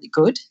really, really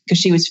good because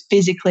she was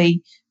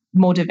physically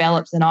more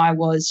developed than I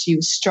was. She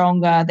was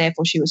stronger,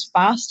 therefore she was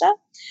faster.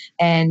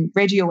 And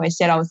Reggie always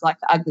said I was like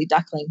the ugly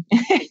duckling.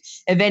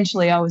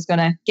 Eventually I was going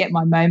to get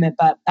my moment,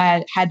 but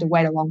I had to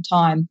wait a long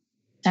time.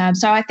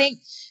 So I think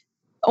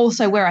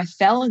also where I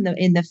fell in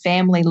the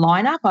family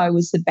lineup, I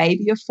was the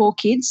baby of 4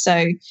 kids.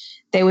 So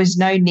there was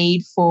no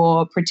need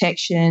for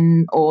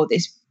protection or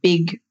this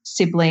big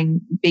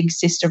sibling, big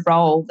sister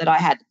role that I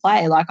had to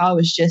play. Like, I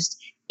was just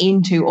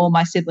into all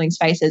my siblings'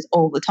 faces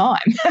all the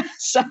time.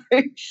 So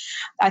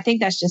I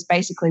think that's just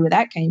basically where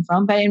that came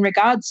from. But in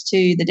regards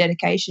to the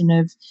dedication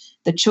of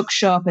the chook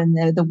shop and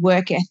the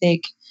work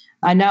ethic,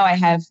 I know I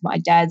have my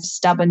dad's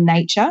stubborn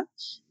nature,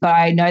 but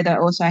I know that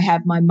I also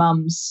have my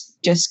mum's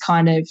just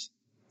kind of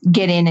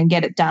get in and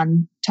get it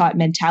done type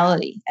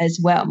mentality as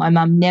well. My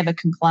mum never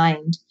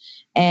complained.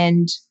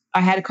 And I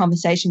had a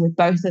conversation with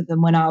both of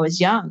them when I was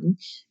young,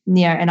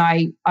 and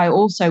I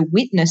also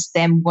witnessed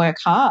them work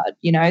hard.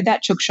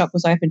 That chook shop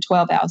was open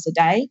 12 hours a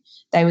day.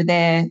 They were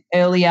there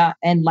earlier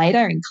and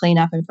later in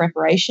cleanup and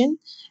preparation.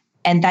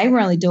 And they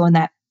were only doing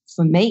that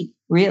for me,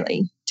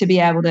 really, to be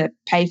able to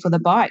pay for the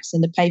bikes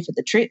and to pay for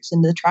the trips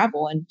and the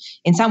travel. And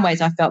in some ways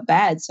I felt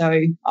bad.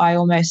 So I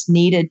almost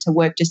needed to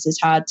work just as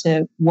hard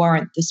to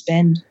warrant the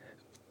spend.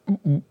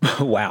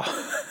 Wow.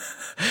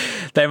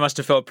 They must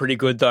have felt pretty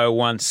good though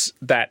once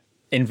that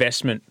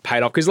investment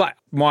paid off, because like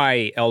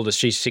my eldest,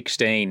 she's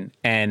 16,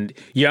 and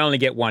you only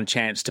get one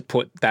chance to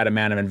put that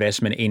amount of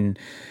investment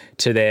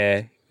into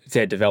their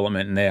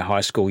development in their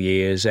high school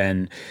years.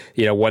 And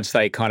you know, once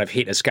they kind of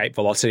hit escape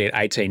velocity at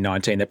 18,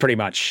 19,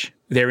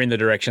 they're in the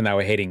direction they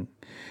were heading,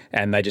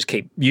 and they just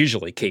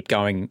usually keep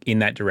going in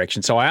that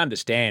direction. So I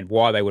understand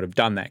why they would have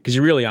done that, because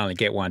you really only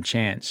get one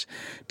chance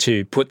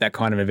to put that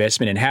kind of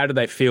investment in. How did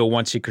they feel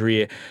once your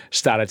career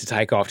started to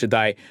take off? Did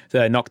they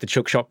knock the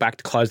chook shop back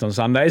to closed on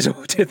Sundays,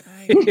 or did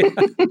they?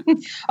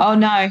 Oh,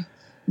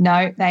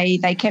 no,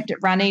 they kept it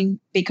running,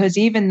 because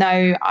even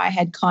though I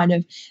had kind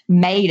of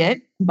made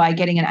it by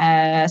getting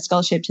a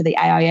scholarship to the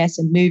AIS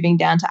and moving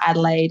down to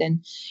Adelaide,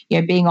 and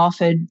you know, being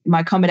offered, my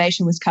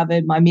accommodation was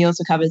covered, my meals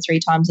were covered 3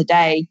 times a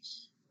day,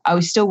 I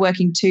was still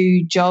working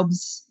 2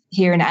 jobs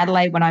here in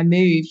Adelaide when I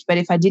moved. But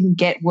if I didn't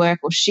get work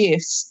or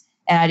shifts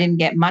and I didn't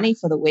get money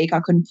for the week, I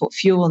couldn't put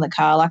fuel in the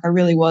car. Like I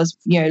really was,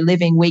 you know,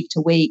 living week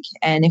to week.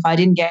 And if I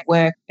didn't get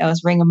work, I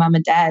was ringing mum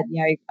and dad,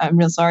 you know, I'm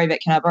real sorry,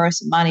 but can I borrow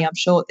some money? I'm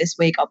short this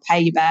week. I'll pay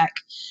you back.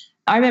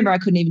 I remember I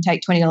couldn't even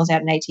take $20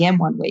 out of an ATM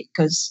one week,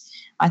 because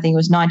I think it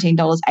was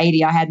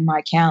 $19.80 I had in my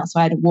account.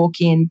 So I had to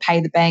walk in, pay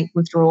the bank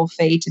withdrawal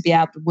fee to be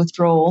able to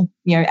withdraw,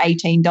 you know,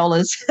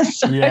 $18.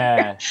 So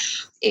Yeah.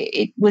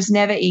 it was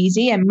never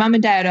easy. And mum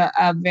and dad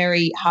are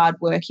very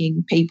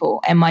hardworking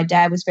people. And my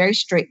dad was very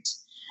strict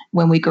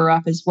when we grew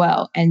up as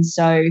well. And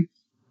so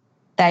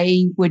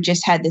they would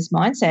just had this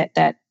mindset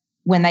that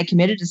when they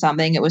committed to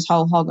something, it was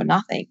whole hog or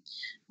nothing.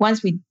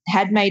 Once we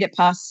had made it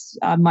past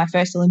my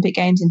first Olympic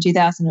Games in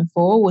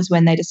 2004 was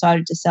when they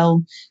decided to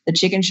sell the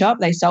chicken shop.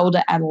 They sold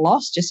it at a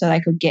loss just so they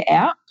could get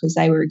out, because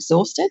they were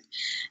exhausted.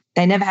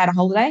 They never had a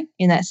holiday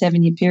in that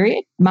 7-year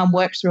period. Mum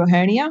worked through a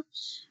hernia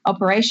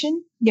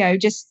operation. You know,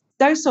 just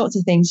those sorts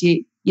of things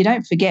you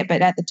don't forget,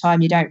 but at the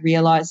time you don't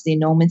realise the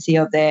enormity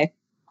of their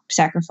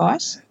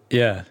sacrifice.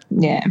 Yeah.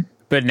 Yeah.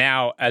 But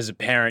now as a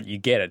parent, you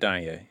get it,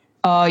 don't you?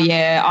 Oh,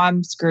 yeah,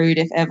 I'm screwed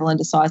if Evelyn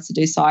decides to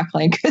do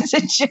cycling, because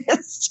it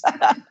just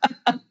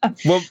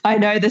Well, I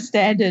know the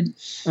standard.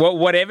 well,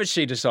 whatever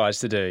she decides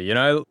to do, you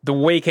know, the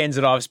weekends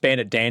that I've spent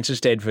at Dancer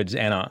Stedfords,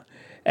 Anna,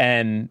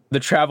 and the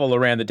travel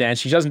around the dance,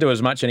 she doesn't do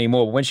as much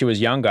anymore, but when she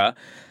was younger,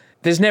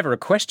 there's never a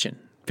question.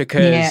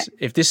 Because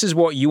if this is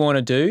what you want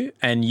to do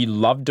and you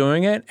love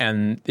doing it,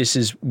 and this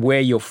is where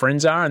your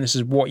friends are and this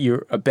is what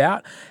you're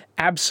about,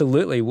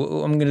 absolutely, I'm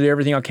going to do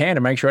everything I can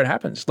to make sure it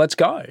happens. Let's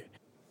go.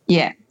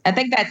 Yeah, I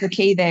think that's the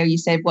key there. You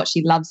said what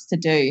she loves to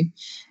do.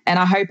 And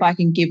I hope I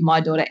can give my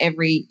daughter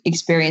every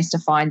experience to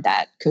find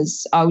that,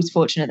 because I was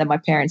fortunate that my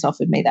parents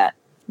offered me that.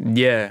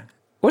 Yeah.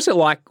 What's it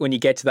like when you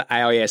get to the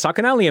AIS? I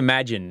can only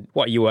imagine,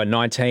 you were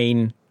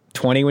 19,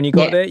 20 when you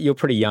got there? You're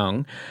pretty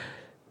young.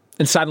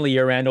 And suddenly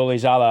you're around all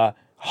these other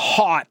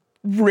hot,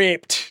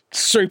 ripped,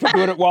 super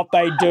good at what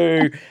they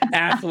do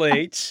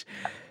athletes.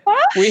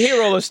 We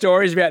hear all the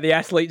stories about the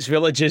athletes'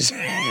 villages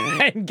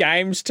and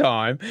games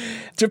time.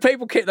 Do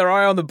people keep their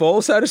eye on the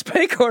ball, so to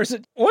speak, or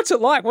what's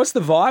it like? What's the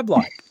vibe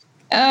like?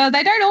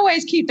 They don't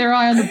always keep their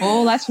eye on the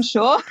ball, that's for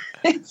sure.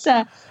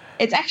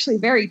 It's actually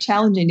very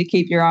challenging to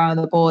keep your eye on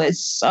the ball. There's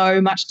so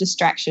much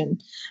distraction.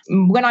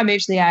 When I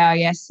moved to the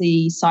AIS,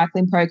 the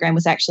cycling program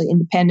was actually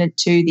independent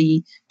to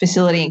the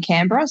facility in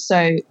Canberra.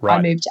 So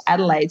I moved to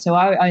Adelaide. So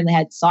I only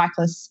had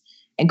cyclists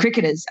and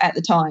cricketers at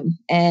the time.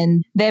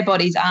 And their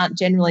bodies aren't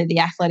generally the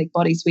athletic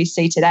bodies we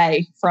see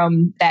today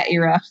from that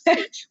era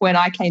when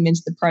I came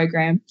into the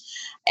program.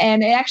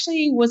 And it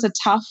actually was a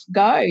tough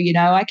go. You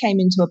know, I came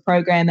into a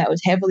program that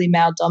was heavily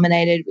male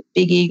dominated with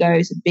big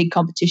egos and big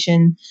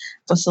competition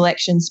for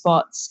selection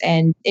spots.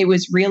 And it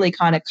was really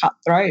kind of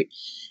cutthroat.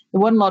 There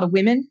wasn't a lot of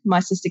women.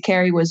 My sister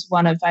Kerry was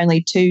one of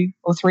only 2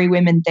 or 3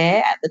 women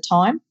there at the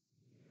time.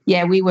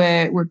 Yeah, we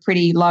were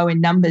pretty low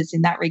in numbers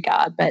in that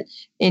regard. But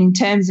in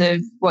terms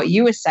of what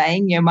you were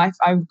saying, you know,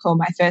 I recall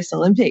my first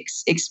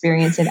Olympics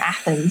experience in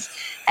Athens,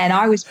 and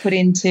I was put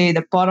into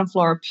the bottom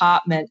floor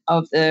apartment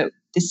of the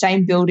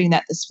same building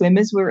that the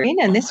swimmers were in.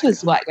 And this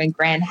was like when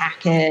Grant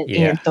Hackett,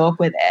 Ian Thorpe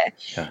were there.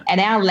 Yeah. And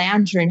our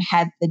lounge room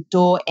had the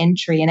door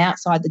entry, and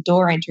outside the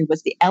door entry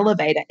was the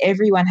elevator.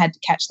 Everyone had to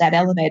catch that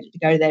elevator to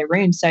go to their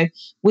room. So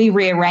we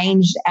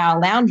rearranged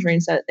our lounge room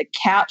so that the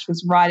couch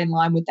was right in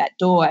line with that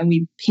door, and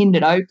we pinned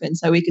it open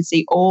so we could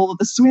see all of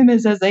the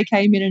swimmers as they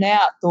came in and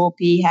out, Thorpe,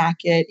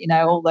 Hackett, you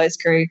know, all those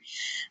crew.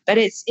 But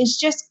it's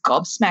just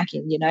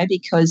gobsmacking, you know,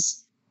 because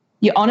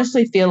you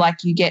honestly feel like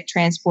you get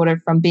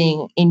transported from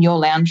being in your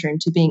lounge room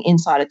to being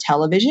inside a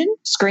television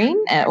screen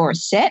or a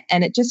set,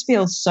 and it just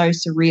feels so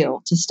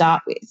surreal to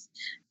start with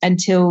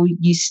until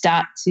you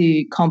start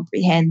to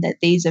comprehend that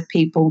these are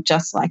people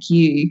just like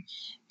you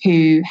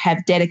who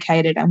have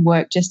dedicated and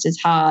worked just as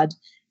hard,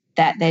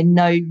 that they're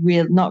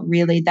not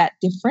really that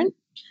different.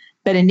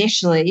 But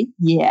initially,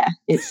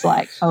 it's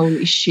like,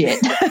 holy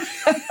shit.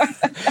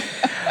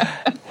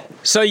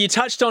 So you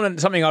touched on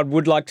something I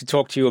would like to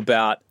talk to you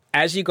about.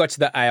 As you got to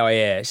the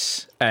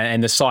AIS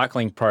and the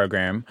cycling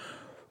program,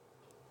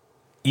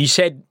 you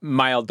said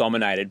male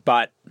dominated,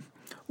 but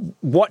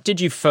what did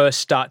you first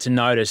start to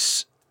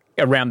notice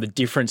around the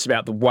difference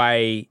about the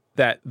way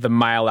that the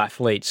male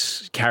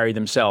athletes carry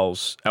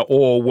themselves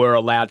or were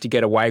allowed to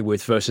get away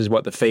with versus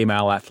what the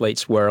female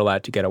athletes were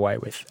allowed to get away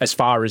with as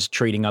far as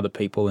treating other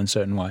people in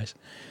certain ways?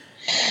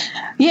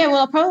 Yeah, well,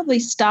 I'll probably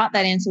start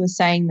that answer with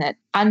saying that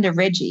under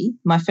Reggie,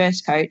 my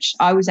first coach,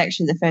 I was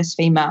actually the first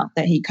female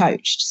that he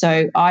coached.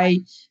 So I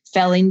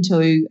fell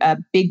into a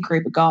big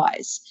group of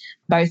guys,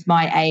 both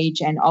my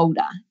age and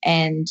older,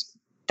 and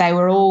they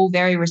were all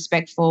very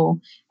respectful.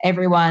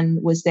 Everyone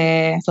was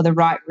there for the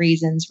right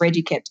reasons.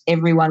 Reggie kept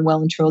everyone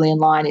well and truly in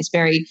line. He's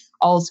very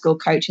old school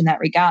coach in that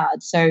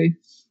regard. So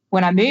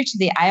when I moved to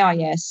the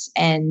AIS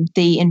and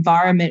the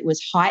environment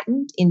was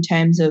heightened in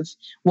terms of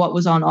what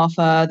was on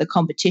offer, the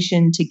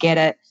competition to get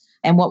it,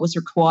 and what was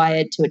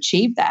required to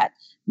achieve that,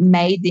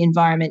 made the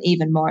environment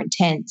even more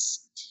intense.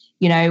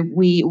 You know,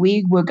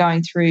 we were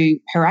going through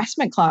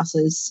harassment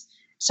classes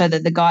so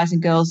that the guys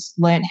and girls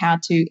learned how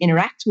to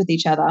interact with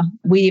each other.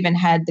 We even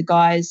had the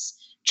guys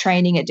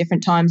training at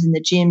different times in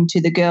the gym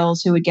to the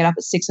girls who would get up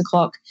at 6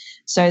 o'clock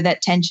so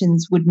that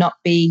tensions would not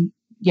be,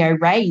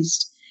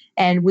 raised.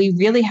 And we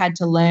really had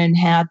to learn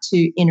how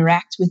to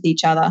interact with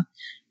each other.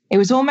 It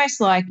was almost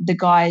like the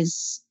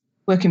guys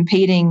were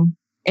competing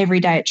every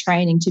day at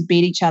training to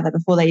beat each other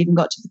before they even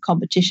got to the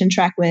competition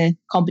track where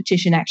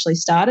competition actually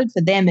started.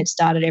 For them, it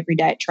started every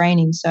day at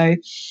training. So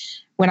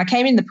when I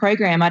came in the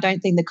program, I don't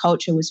think the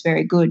culture was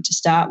very good to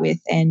start with.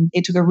 And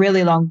it took a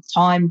really long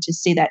time to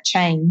see that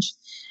change,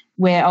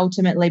 where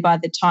ultimately by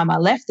the time I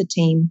left the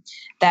team,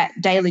 that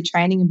daily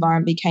training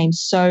environment became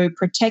so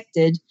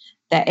protected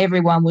that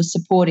everyone was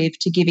supportive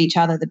to give each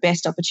other the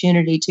best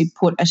opportunity to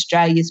put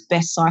Australia's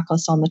best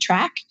cyclists on the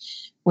track,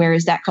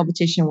 whereas that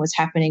competition was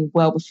happening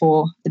well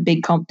before the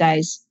big comp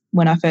days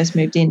when I first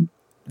moved in.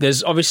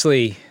 There's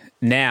obviously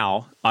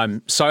now,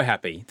 I'm so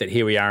happy that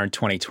here we are in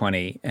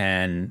 2020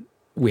 and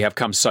we have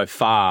come so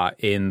far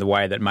in the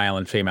way that male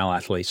and female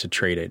athletes are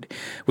treated.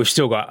 We've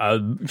still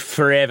got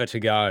forever to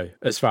go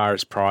as far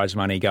as prize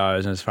money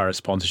goes and as far as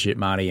sponsorship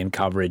money and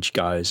coverage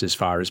goes, as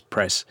far as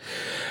press.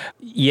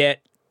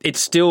 Yet it's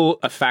still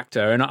a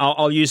factor, and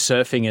I'll use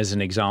surfing as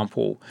an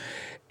example.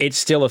 It's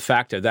still a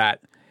factor that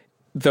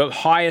the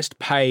highest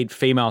paid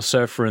female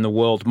surfer in the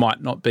world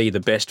might not be the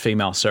best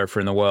female surfer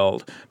in the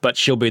world, but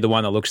she'll be the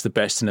one that looks the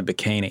best in a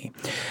bikini.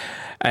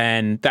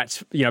 And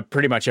that's,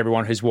 pretty much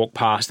everyone who's walked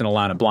past an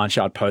Alana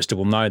Blanchard poster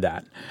will know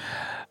that.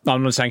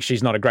 I'm not saying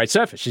she's not a great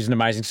surfer. She's an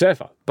amazing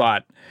surfer.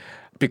 But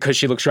because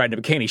she looks great in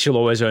a bikini, she'll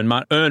always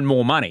earn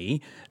more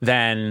money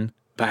than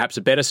perhaps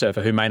a better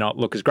surfer who may not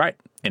look as great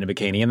in a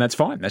bikini, and that's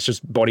fine. That's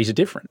just, bodies are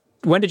different.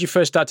 When did you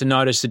first start to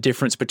notice the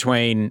difference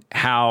between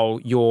how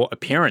your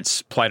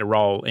appearance played a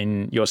role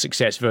in your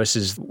success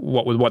versus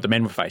what the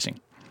men were facing?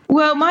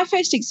 Well, my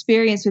first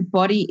experience with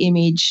body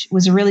image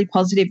was a really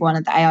positive one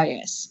at the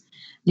AIS,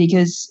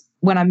 because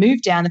when I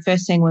moved down, the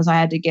first thing was I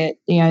had to get,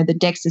 the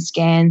DEXA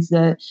scans,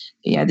 the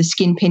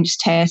skin pinch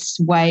tests,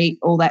 weight,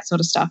 all that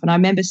sort of stuff. And I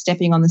remember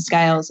stepping on the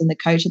scales and the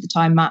coach at the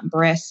time, Martin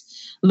Barres,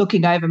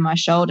 looking over my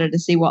shoulder to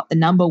see what the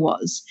number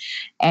was.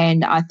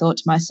 And I thought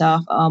to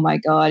myself, oh my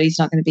God, he's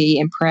not going to be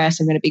impressed.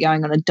 I'm going to be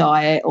going on a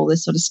diet, all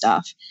this sort of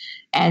stuff.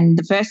 And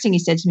the first thing he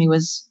said to me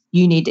was,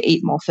 you need to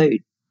eat more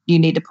food. You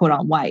need to put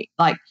on weight.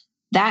 Like,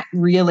 that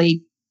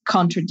really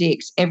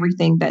contradicts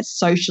everything that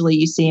socially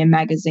you see in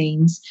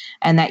magazines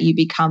and that you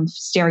become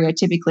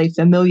stereotypically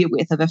familiar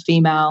with of a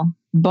female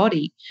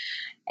body.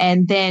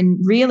 And then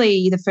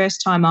really the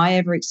first time I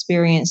ever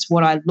experienced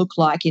what I look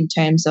like in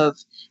terms of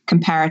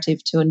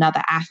comparative to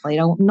another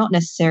athlete, not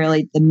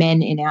necessarily the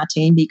men in our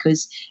team,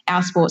 because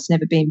our sport's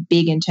never been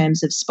big in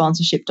terms of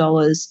sponsorship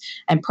dollars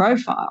and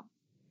profile,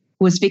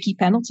 was Vicky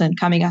Pendleton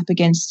coming up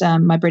against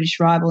my British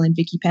rival in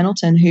Vicky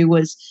Pendleton, who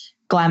was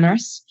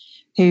glamorous,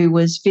 who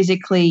was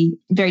physically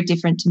very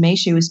different to me.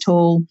 She was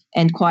tall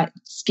and quite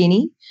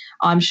skinny.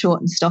 I'm short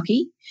and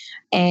stocky.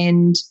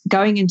 And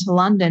going into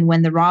London,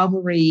 when the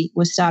rivalry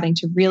was starting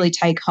to really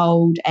take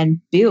hold and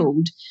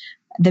build,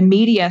 the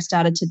media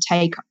started to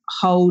take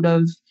hold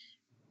of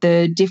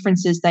the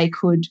differences they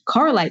could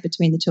correlate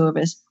between the two of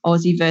us,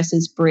 Aussie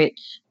versus Brit,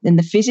 and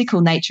the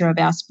physical nature of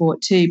our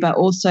sport too, but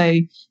also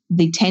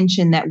the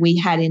tension that we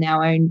had in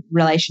our own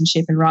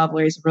relationship and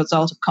rivalry as a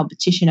result of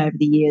competition over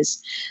the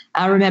years.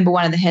 I remember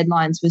one of the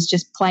headlines was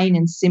just plain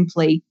and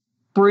simply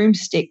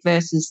broomstick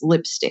versus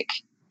lipstick.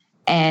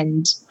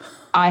 And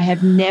I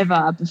have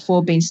never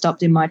before been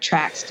stopped in my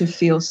tracks to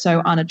feel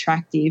so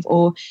unattractive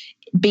or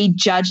be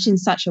judged in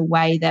such a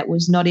way that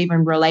was not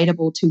even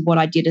relatable to what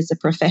I did as a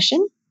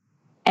profession.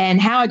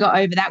 And how I got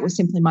over that was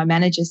simply my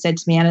manager said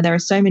to me, Anna, there are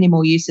so many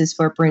more uses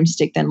for a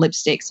broomstick than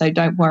lipstick, so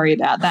don't worry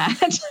about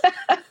that.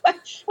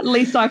 At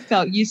least I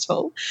felt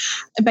useful.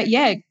 But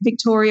yeah,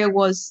 Victoria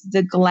was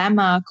the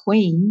glamour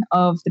queen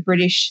of the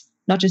British,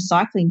 not just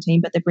cycling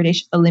team, but the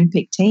British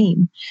Olympic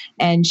team.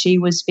 And she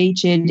was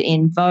featured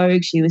in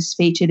Vogue. She was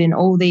featured in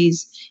all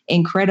these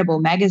incredible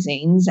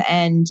magazines,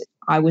 and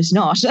I was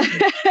not.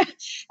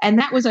 And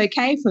that was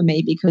okay for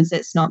me because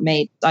it's not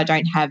me. I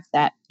don't have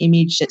that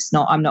image.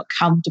 I'm not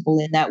comfortable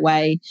in that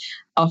way.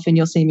 Often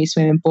you'll see me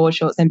swim in board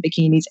shorts and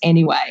bikinis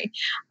anyway.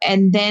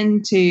 And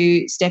then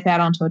to step out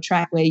onto a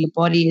track where your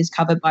body is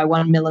covered by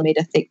 1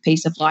 millimeter thick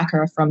piece of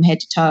lycra from head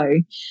to toe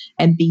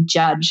and be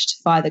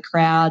judged by the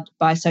crowd,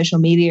 by social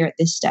media at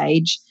this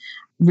stage,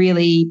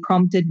 really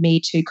prompted me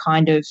to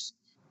kind of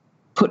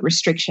put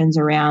restrictions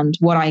around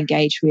what I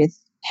engaged with,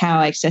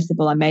 how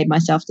accessible I made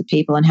myself to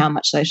people, and how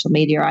much social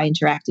media I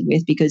interacted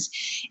with, because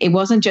it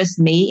wasn't just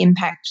me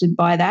impacted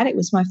by that, it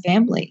was my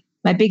family.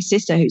 My big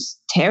sister, who's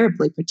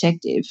terribly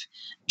protective,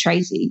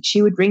 Tracy,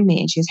 she would ring me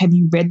and she goes, "Have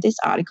you read this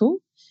article?"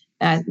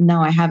 No,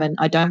 I haven't.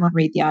 I don't want to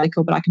read the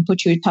article, but I can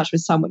put you in touch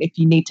with someone if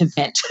you need to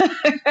vent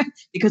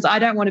because I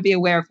don't want to be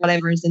aware of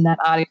whatever is in that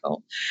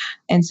article.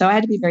 And so I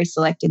had to be very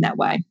select in that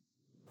way.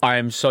 I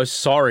am so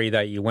sorry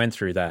that you went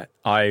through that.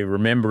 I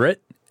remember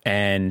it,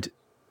 and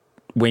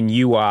when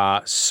you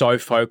are so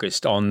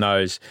focused on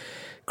those,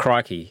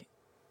 crikey,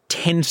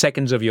 10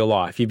 seconds of your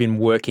life, you've been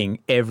working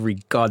every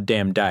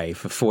goddamn day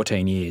for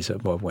 14 years,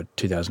 what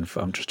 2000,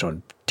 I'm just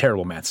trying,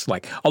 terrible maths,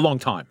 like a long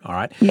time, all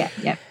right? Yeah.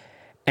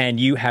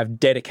 And you have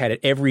dedicated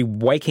every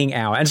waking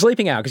hour and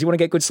sleeping hour, because you want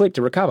to get good sleep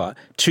to recover,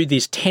 to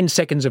this 10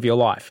 seconds of your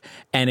life.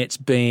 And it's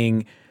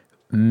being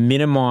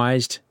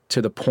minimized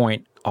to the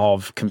point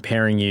of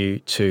comparing you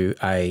to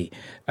a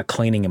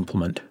cleaning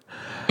implement.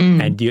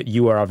 And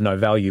you are of no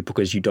value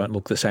because you don't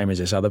look the same as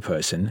this other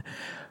person.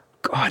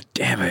 God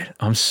damn it.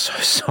 I'm so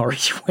sorry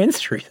you went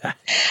through that.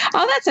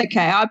 Oh, that's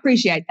okay. I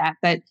appreciate that.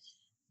 But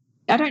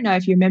I don't know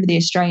if you remember the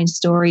Australian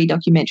Story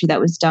documentary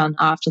that was done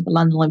after the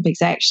London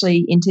Olympics. I actually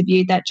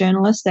interviewed that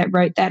journalist that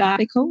wrote that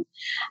article,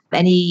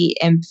 and he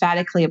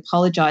emphatically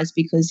apologised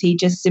because he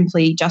just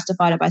simply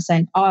justified it by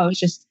saying, I was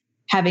just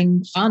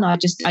having fun. I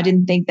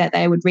didn't think that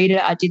they would read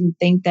it. I didn't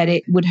think that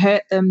it would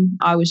hurt them.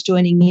 I was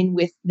joining in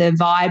with the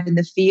vibe and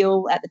the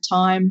feel at the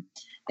time.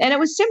 And it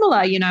was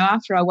similar,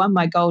 after I won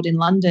my gold in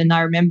London, I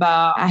remember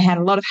I had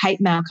a lot of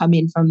hate mail come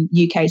in from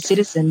UK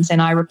citizens,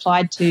 and I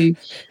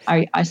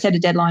set a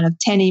deadline of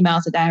 10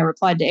 emails a day. I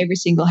replied to every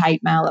single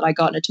hate mail that I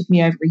got, and it took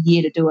me over a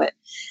year to do it.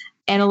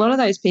 And a lot of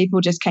those people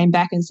just came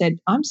back and said,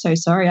 "I'm so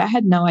sorry. I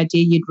had no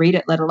idea you'd read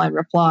it, let alone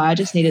reply. I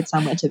just needed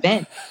somewhere to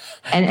vent."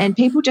 And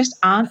people just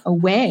aren't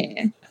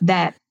aware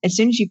that as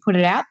soon as you put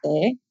it out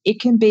there, it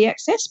can be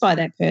accessed by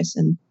that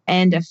person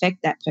and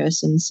affect that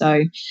person.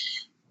 So,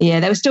 yeah,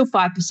 there was still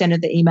 5%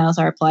 of the emails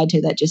I replied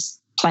to that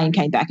just plain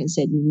came back and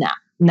said, "Nah,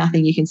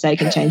 nothing you can say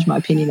can change my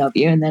opinion of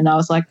you." And then I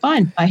was like,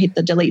 fine, I hit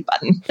the delete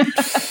button.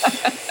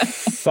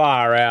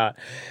 Far out.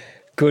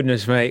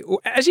 Goodness me.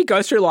 As you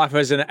go through life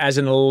as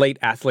an elite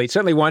athlete,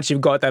 certainly once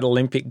you've got that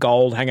Olympic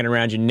gold hanging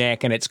around your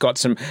neck and it's got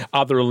some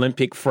other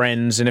Olympic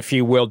friends and a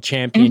few world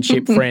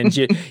championship friends,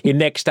 your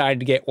neck's starting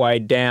to get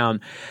weighed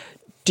down.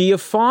 Do you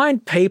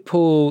find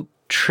people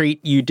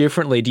treat you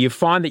differently? Do you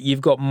find that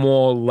you've got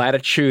more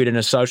latitude in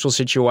a social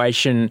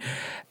situation,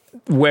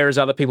 whereas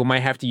other people may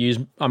have to use,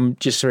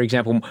 just for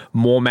example,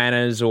 more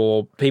manners,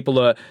 or people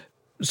are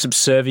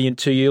subservient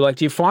to you? Like,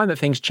 do you find that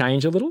things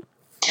change a little?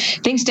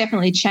 Things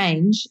definitely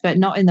change, but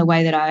not in the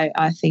way that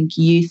I think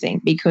you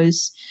think,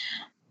 because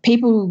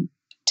people,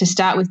 to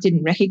start with,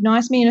 didn't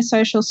recognize me in a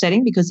social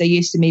setting because they're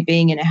used to me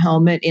being in a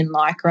helmet, in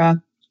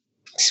lycra,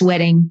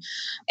 sweating.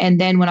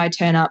 And then when I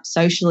turn up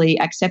socially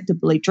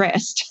acceptably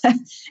dressed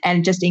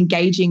and just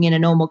engaging in a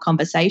normal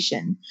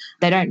conversation,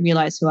 they don't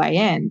realize who I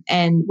am.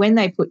 And when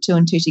they put two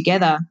and two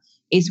together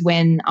is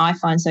when I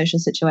find social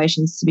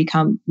situations to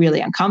become really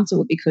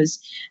uncomfortable, because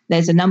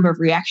there's a number of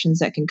reactions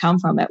that can come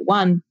from it.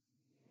 One,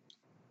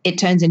 it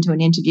turns into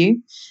an interview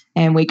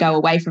and we go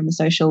away from the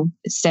social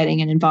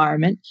setting and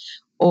environment.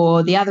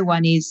 Or the other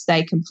one is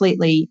they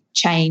completely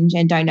change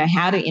and don't know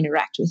how to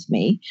interact with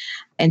me,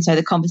 and so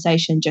the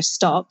conversation just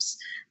stops.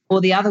 Or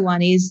the other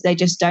one is they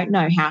just don't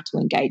know how to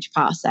engage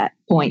past that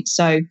point.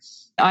 So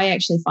I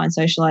actually find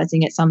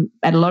socializing at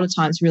a lot of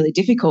times really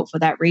difficult for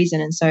that reason.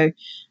 And so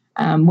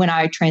when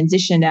I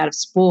transitioned out of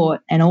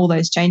sport and all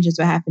those changes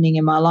were happening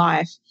in my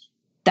life,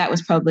 that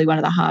was probably one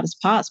of the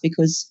hardest parts,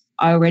 because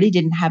I already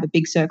didn't have a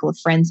big circle of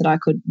friends that I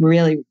could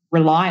really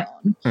rely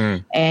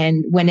on.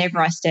 And whenever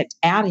I stepped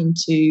out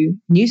into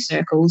new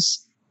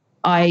circles,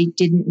 I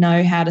didn't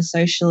know how to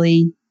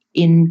socially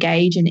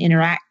engage and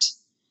interact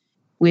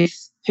with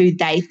who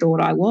they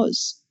thought I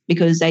was,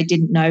 because they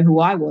didn't know who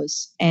I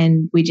was.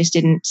 And we just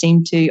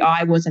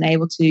I wasn't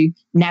able to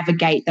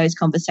navigate those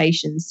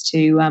conversations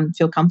to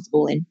feel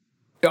comfortable in.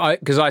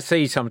 Because I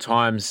see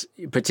sometimes,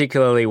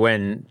 particularly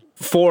when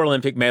 4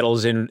 Olympic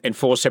medals in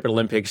 4 separate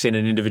Olympics in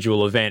an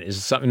individual event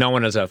is something no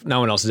one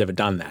else has ever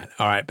done that.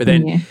 All right. But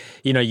then,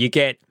 you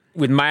get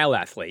with male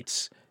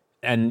athletes,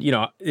 and,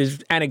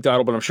 it's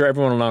anecdotal, but I'm sure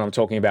everyone will know what I'm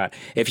talking about.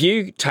 If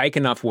you take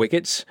enough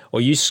wickets, or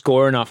you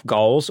score enough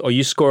goals, or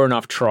you score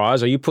enough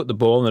tries, or you put the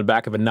ball in the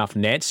back of enough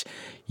nets,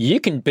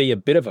 you can be a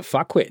bit of a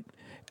fuckwit.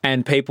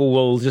 and people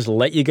will just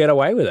let you get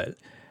away with it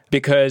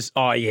because,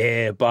 oh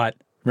yeah, but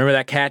remember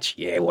that catch?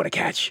 Yeah, what a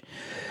catch.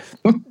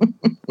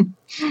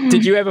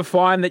 Did you ever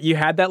find that you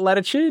had that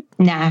latitude?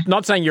 Nah.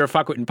 Not saying you're a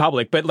fuckwit in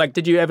public, but like,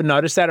 did you ever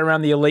notice that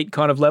around the elite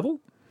kind of level?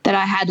 That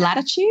I had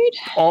latitude?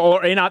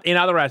 Or in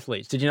other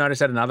athletes? Did you notice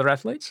that in other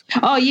athletes?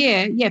 Oh,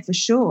 yeah, for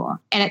sure.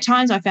 And at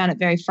times I found it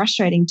very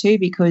frustrating too,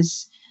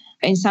 because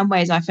in some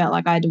ways I felt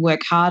like I had to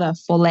work harder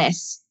for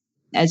less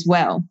as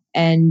well.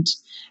 And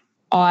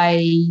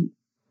I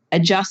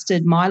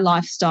adjusted my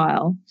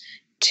lifestyle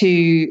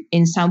to,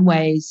 in some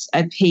ways,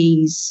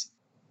 appease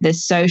the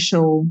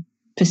social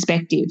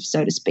perspective,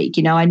 so to speak.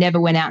 You know, I never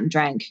went out and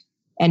drank.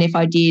 And if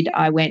I did,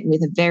 I went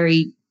with a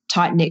very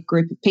tight-knit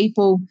group of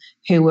people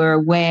who were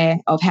aware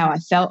of how I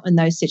felt in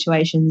those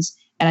situations.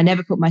 And I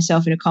never put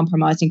myself in a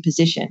compromising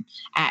position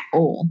at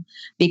all,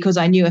 because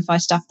I knew if I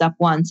stuffed up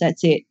once,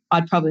 that's it.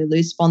 I'd probably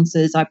lose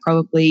sponsors. I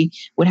probably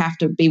would have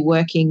to be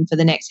working for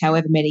the next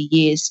however many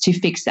years to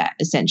fix that,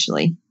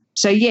 essentially.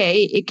 So, yeah,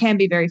 it can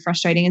be very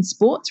frustrating. And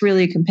sport's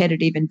really a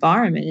competitive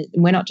environment.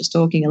 And we're not just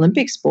talking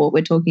Olympic sport.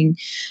 We're talking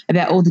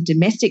about all the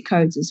domestic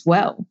codes as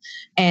well.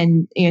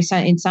 And, you know, so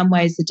in some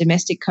ways, the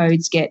domestic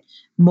codes get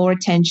more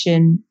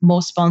attention,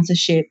 more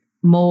sponsorship,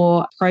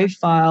 more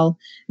profile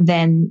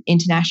than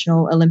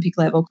international Olympic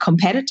level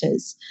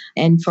competitors.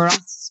 And for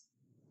us,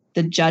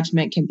 the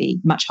judgment can be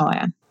much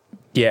higher.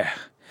 Yeah,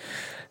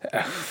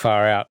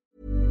 far out.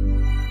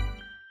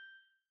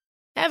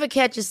 Ever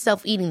catch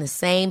yourself eating the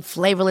same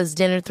flavorless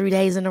dinner 3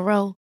 days in a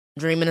row?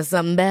 Dreaming of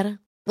something better?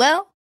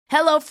 Well,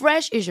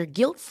 HelloFresh is your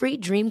guilt-free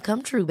dream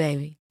come true,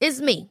 baby.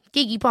 It's me,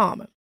 Keke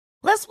Palmer.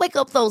 Let's wake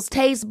up those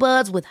taste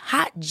buds with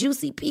hot,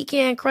 juicy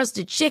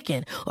pecan-crusted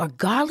chicken or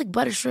garlic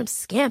butter shrimp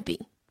scampi.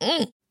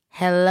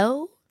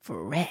 Hello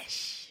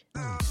Fresh.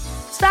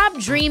 Stop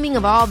dreaming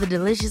of all the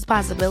delicious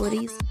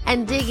possibilities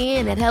and dig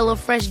in at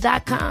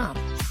HelloFresh.com.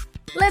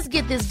 Let's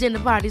get this dinner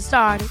party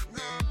started.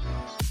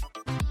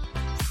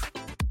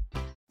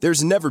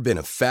 There's never been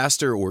a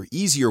faster or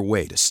easier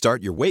way to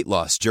start your weight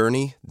loss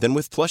journey than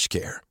with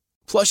PlushCare.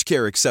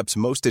 PlushCare accepts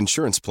most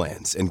insurance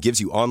plans and gives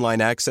you online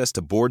access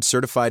to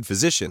board-certified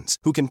physicians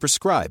who can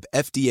prescribe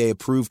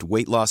FDA-approved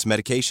weight loss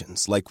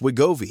medications like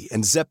Wegovy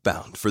and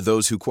Zepbound for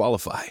those who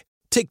qualify.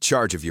 Take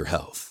charge of your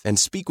health and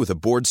speak with a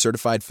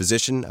board-certified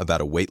physician about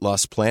a weight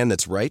loss plan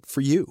that's right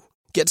for you.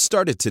 Get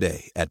started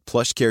today at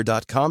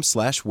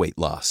plushcare.com/weight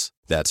loss.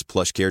 That's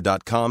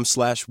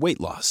plushcare.com/weight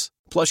loss.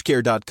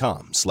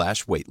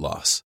 plushcare.com/weight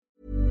loss.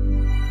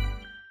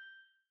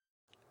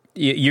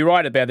 You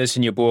write about this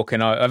in your book,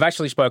 and I've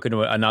actually spoken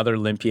to another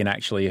Olympian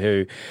actually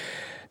who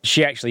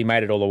she actually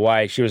made it all the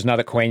way. She was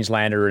another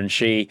Queenslander, and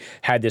she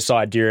had this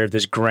idea of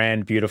this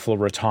grand, beautiful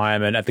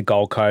retirement at the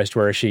Gold Coast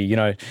where she, you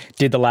know,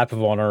 did the lap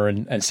of honour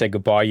and said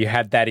goodbye. You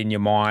had that in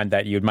your mind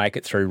that you'd make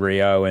it through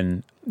Rio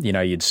and, you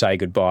know, you'd say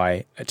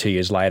goodbye 2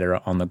 years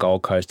later on the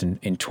Gold Coast in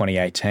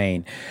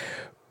 2018.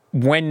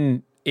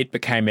 When it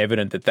became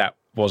evident that that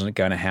wasn't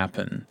going to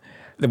happen,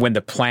 when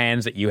the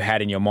plans that you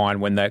had in your mind,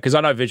 because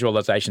I know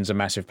visualization is a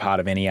massive part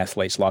of any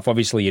athlete's life.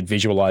 Obviously, you'd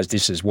visualize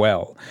this as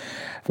well.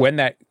 When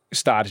that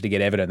started to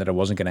get evident that it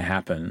wasn't going to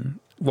happen,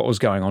 what was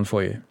going on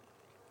for you?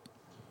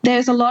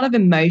 There's a lot of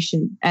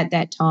emotion at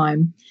that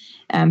time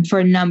for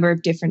a number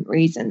of different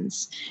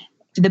reasons.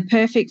 The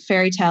perfect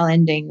fairy tale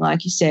ending,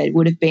 like you said,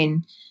 would have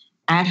been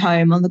at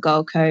home on the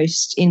Gold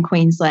Coast in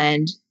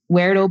Queensland,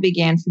 where it all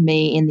began for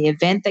me, in the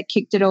event that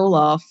kicked it all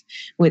off,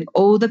 with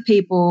all the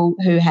people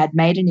who had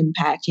made an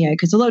impact, you know,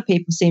 because a lot of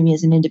people see me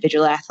as an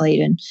individual athlete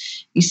and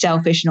you're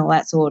selfish and all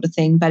that sort of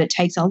thing, but it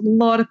takes a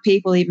lot of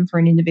people, even for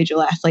an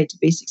individual athlete, to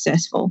be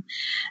successful.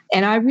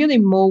 And I really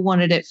more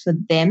wanted it for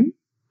them,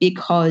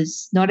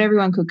 because not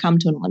everyone could come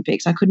to an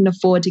Olympics. I couldn't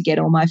afford to get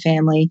all my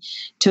family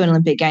to an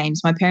Olympic Games.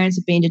 My parents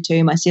have been to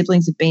 2, my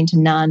siblings have been to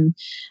none.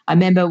 I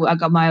remember I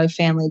got my own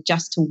family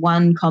just to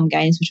one Com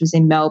Games, which was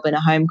in Melbourne,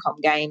 a home Com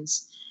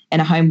Games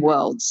and a home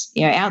Worlds.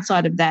 You know,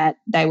 outside of that,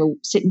 they were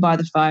sitting by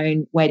the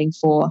phone waiting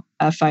for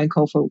a phone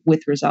call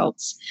with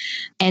results.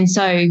 And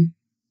so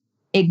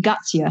it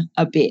guts you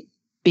a bit,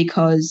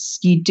 because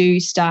you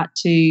do start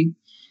to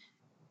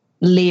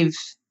live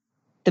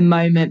the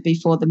moment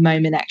before the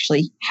moment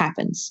actually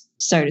happens,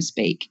 so to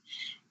speak.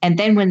 And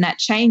then when that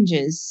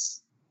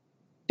changes,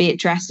 be it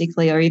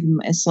drastically or even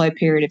a slow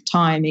period of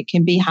time, it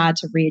can be hard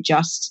to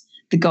readjust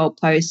the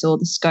goalposts or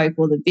the scope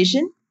or the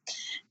vision.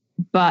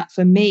 But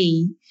for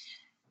me,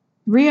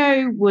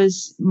 Rio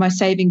was my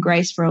saving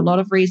grace for a lot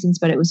of reasons,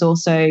 but it was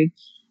also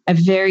a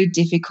very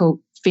difficult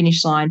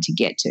finish line to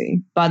get to.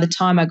 By the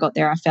time I got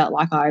there, I felt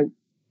like I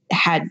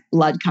had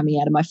blood coming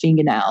out of my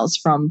fingernails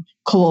from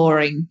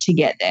clawing to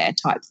get there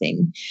type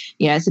thing.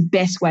 You know, it's the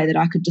best way that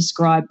I could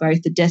describe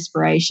both the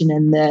desperation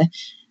and the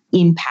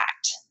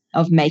impact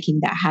of making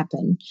that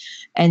happen.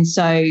 And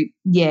so,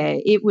 yeah,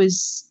 it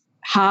was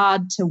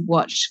hard to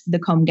watch the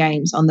Com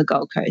Games on the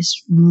Gold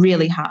Coast,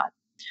 really hard,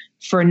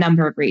 for a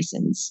number of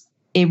reasons.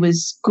 It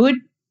was good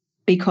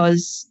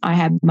because I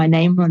had my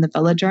name on the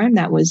velodrome.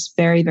 That was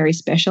very, very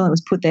special. It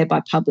was put there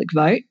by public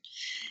vote.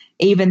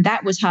 even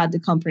that was hard to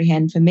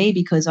comprehend for me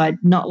because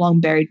I'd not long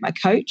buried my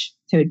coach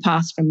who had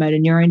passed from motor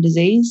neurone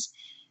disease.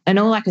 And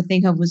all I could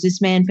think of was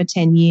this man for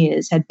 10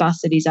 years had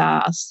busted his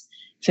ass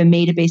for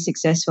me to be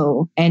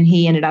successful. And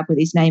he ended up with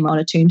his name on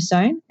a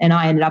tombstone and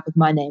I ended up with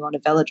my name on a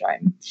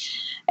velodrome.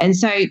 And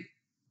so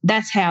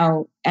that's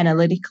how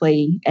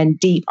analytically and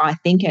deep I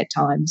think at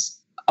times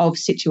of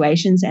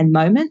situations and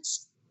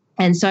moments.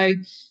 And so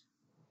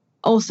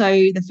also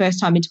the first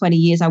time in 20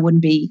 years, I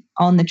wouldn't be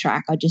on the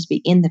track. I'd just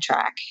be in the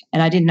track.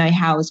 And I didn't know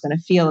how I was going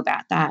to feel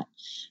about that,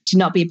 to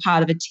not be a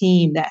part of a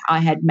team that I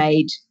had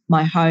made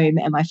my home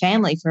and my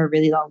family for a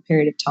really long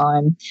period of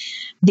time.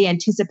 The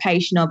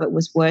anticipation of it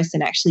was worse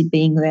than actually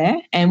being there.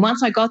 And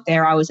once I got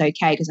there, I was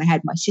okay because I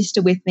had my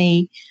sister with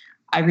me.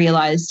 I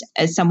realized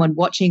as someone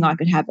watching, I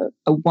could have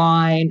a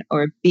wine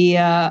or a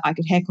beer. I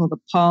could heckle the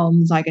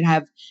poms. I could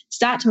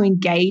start to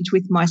engage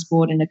with my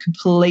sport in a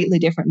completely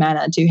different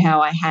manner to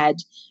how I had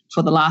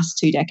for the last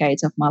 2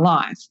 decades of my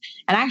life.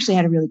 And I actually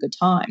had a really good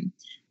time.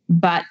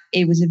 But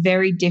it was a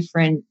very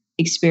different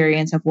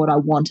experience of what I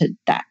wanted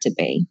that to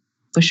be,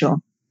 for sure.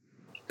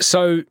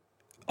 So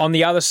on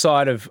the other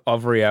side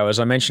of Rio, as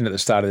I mentioned at the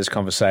start of this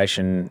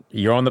conversation,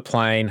 you're on the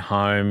plane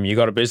home, you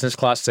got a business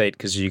class seat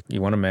because you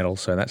won a medal,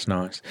 so that's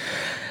nice.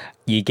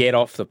 You get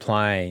off the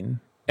plane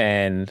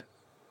and,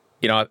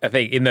 you know, I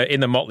think in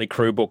the Motley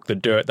Crue book, The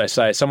Dirt, they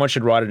say someone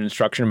should write an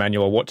instruction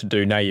manual on what to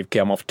do now you've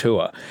come off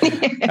tour.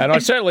 And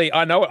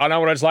I know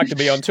what it's like to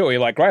be on tour.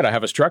 You're like, great, I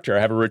have a structure,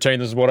 I have a routine,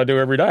 this is what I do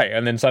every day.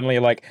 And then suddenly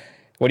you're like,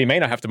 what do you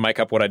mean I have to make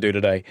up what I do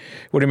today?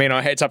 What do you mean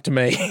it's up to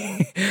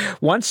me?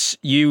 Once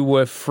you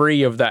were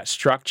free of that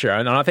structure,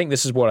 and I think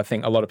this is what I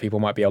think a lot of people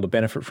might be able to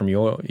benefit from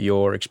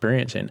your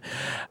experience in,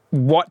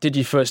 what did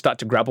you first start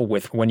to grapple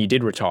with when you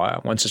did retire?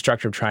 Once the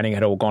structure of training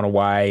had all gone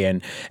away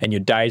and your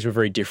days were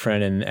very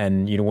different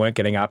and you weren't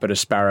getting up at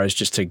Sparrows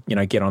just to, you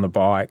know, get on the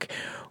bike.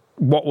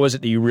 What was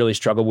it that you really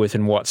struggled with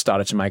and what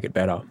started to make it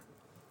better?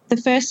 The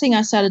first thing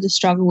I started to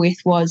struggle with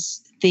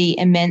was the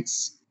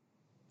immense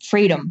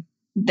freedom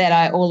that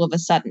I all of a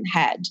sudden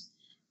had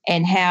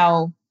and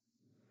how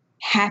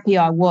happy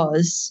I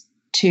was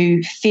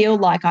to feel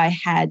like I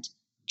had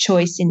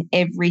choice in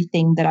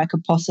everything that I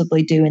could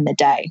possibly do in the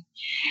day.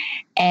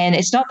 And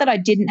it's not that I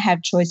didn't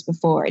have choice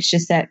before. It's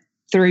just that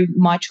through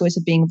my choice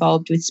of being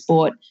involved with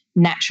sport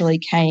naturally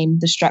came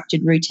the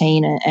structured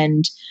routine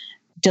and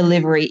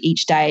delivery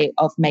each day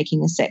of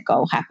making a set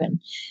goal happen.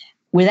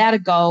 Without a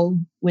goal,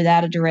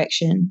 without a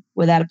direction,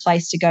 without a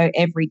place to go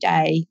every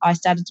day, I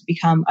started to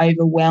become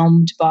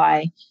overwhelmed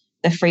by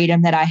the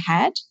freedom that I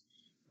had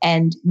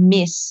and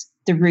miss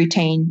the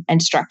routine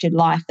and structured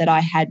life that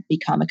I had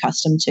become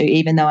accustomed to,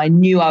 even though I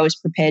knew I was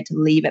prepared to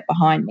leave it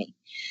behind me.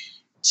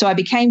 So I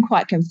became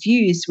quite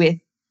confused with,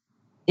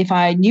 if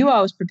I knew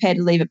I was prepared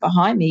to leave it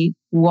behind me,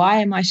 why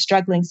am I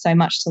struggling so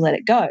much to let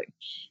it go?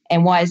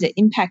 And why is it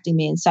impacting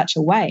me in such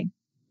a way?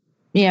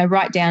 You know,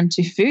 right down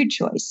to food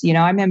choice. You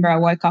know, I remember I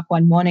woke up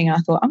one morning and I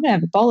thought, I'm going to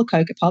have a bowl of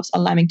Cocoa Pops, a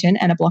Lamington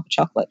and a block of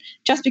chocolate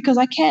just because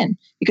I can.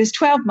 Because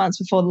 12 months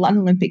before the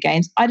London Olympic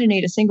Games, I didn't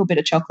eat a single bit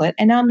of chocolate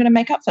and now I'm going to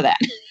make up for that.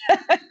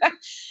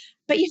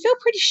 But you feel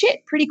pretty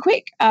shit pretty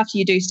quick after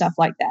you do stuff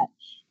like that.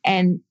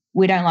 And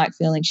we don't like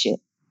feeling shit.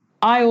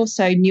 I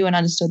also knew and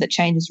understood that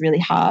change is really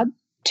hard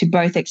to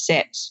both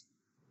accept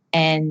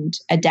and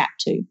adapt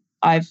to.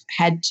 I've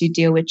had to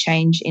deal with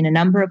change in a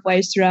number of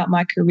ways throughout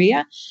my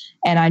career.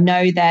 And I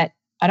know that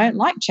I don't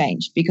like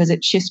change because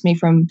it shifts me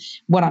from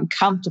what I'm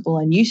comfortable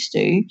and used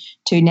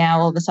to now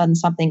all of a sudden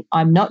something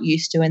I'm not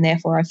used to and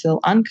therefore I feel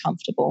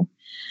uncomfortable.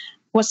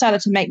 What started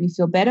to make me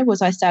feel better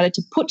was I started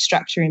to put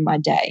structure in my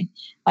day.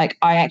 Like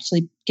I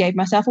actually gave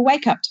myself a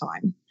wake-up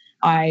time.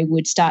 I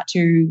would start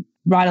to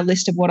write a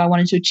list of what I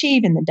wanted to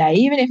achieve in the day,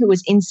 even if it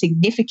was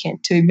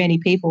insignificant to many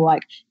people,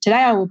 like today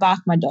I will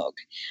bath my dog.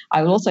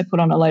 I will also put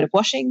on a load of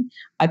washing.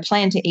 I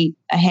plan to eat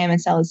a ham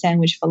and salad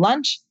sandwich for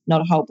lunch,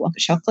 not a whole block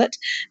of chocolate.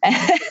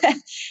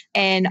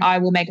 And I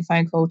will make a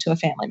phone call to a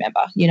family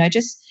member, you know,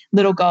 just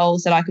little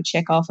goals that I could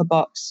check off a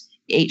box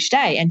each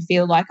day and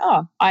feel like,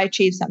 oh, I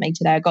achieved something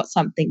today. I got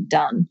something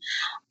done.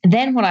 And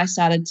then what I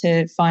started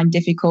to find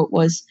difficult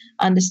was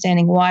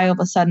understanding why all of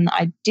a sudden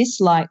I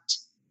disliked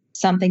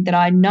something that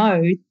I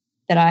know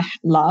that I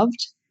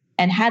loved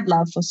and had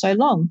loved for so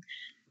long.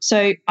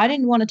 So I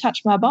didn't want to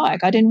touch my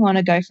bike. I didn't want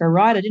to go for a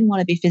ride. I didn't want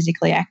to be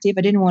physically active.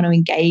 I didn't want to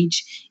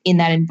engage in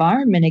that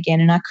environment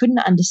again. And I couldn't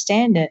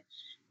understand it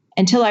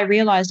until I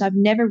realized I've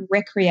never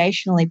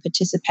recreationally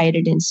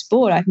participated in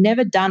sport. I've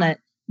never done it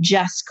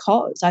just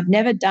cause. I've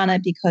never done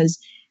it because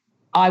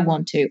I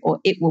want to or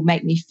it will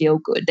make me feel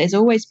good. There's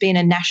always been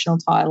a national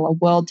title, a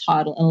world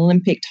title, an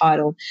Olympic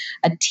title,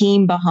 a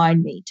team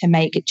behind me to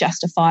make it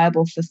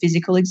justifiable for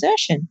physical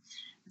exertion.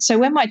 So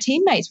when my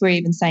teammates were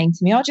even saying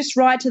to me, I'll just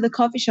ride to the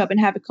coffee shop and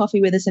have a coffee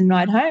with us and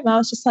ride home, I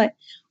was just like,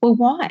 well,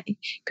 why?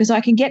 Because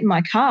I can get in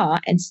my car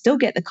and still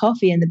get the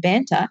coffee and the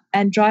banter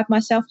and drive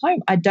myself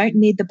home. I don't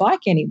need the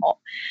bike anymore.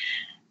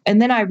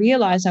 And then I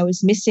realized I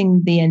was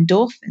missing the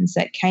endorphins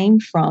that came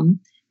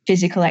from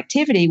physical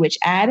activity, which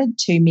added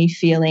to me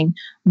feeling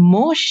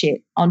more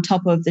shit on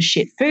top of the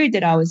shit food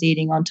that I was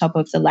eating, on top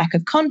of the lack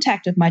of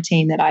contact with my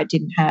team that I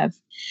didn't have.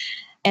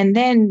 And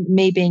then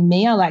me being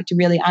me, I like to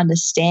really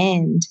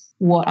understand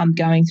what I'm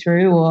going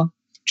through or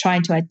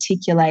trying to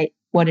articulate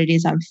what it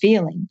is I'm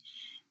feeling.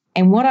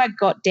 And what I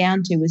got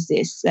down to was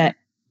this, that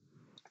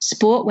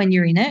sport, when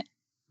you're in it,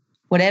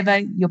 whatever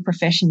your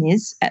profession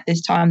is at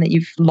this time that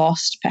you've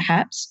lost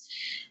perhaps,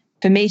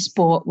 for me,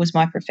 sport was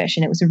my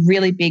profession. It was a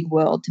really big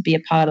world to be a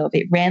part of.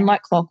 It ran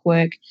like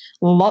clockwork.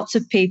 Lots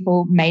of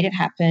people made it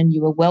happen.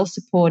 You were well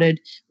supported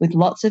with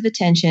lots of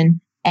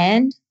attention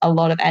and a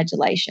lot of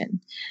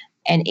adulation.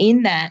 And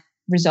in that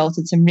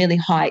resulted some really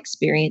high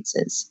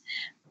experiences.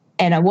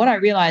 And what I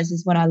realized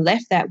is when I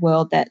left that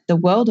world, that the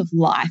world of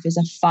life is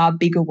a far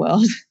bigger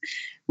world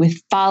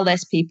with far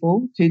less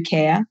people who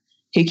care,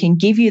 who can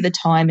give you the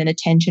time and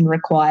attention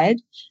required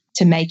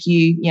to make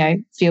you,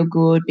 feel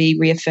good, be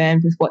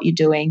reaffirmed with what you're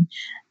doing.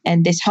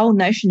 And this whole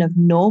notion of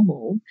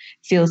normal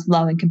feels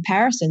low in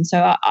comparison.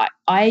 So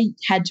I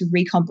had to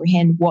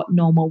recomprehend what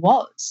normal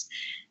was.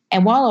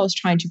 And while I was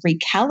trying to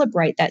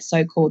recalibrate that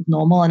so-called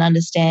normal and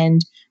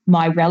understand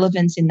my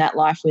relevance in that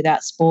life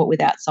without sport,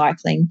 without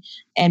cycling,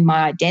 and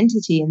my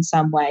identity in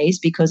some ways,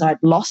 because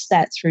I'd lost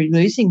that through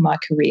losing my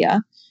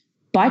career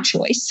by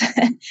choice,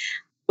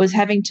 was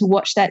having to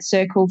watch that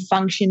circle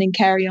function and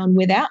carry on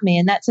without me.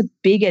 And that's a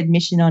big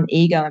admission on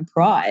ego and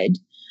pride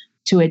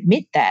to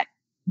admit that,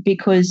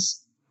 because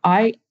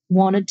I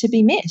wanted to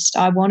be missed.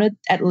 I wanted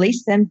at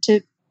least them to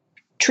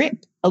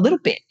trip a little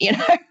bit,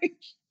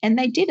 and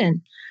they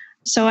didn't.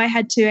 So I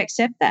had to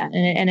accept that.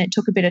 And it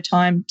took a bit of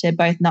time to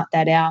both nut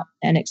that out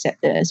and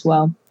accept it as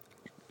well.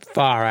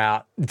 Far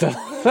out.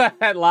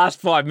 That last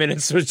 5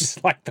 minutes was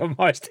just like the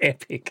most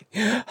epic.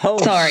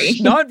 Sorry.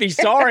 Don't be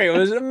sorry. It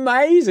was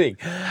amazing.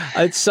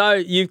 And so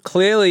you've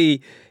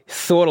clearly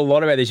thought a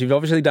lot about this. You've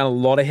obviously done a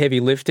lot of heavy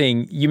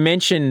lifting. You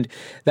mentioned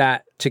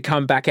that to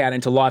come back out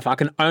into life, I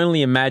can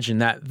only imagine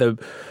that the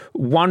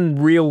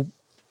one real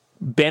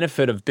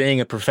benefit of being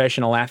a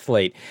professional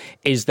athlete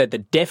is that the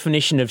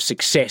definition of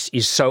success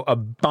is so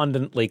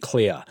abundantly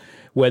clear,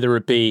 whether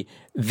it be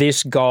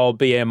this goal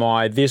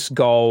BMI, this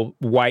goal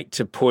weight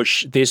to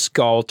push, this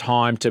goal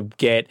time to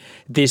get,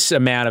 this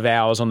amount of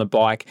hours on the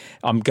bike,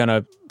 I'm going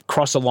to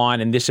cross a line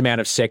in this amount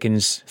of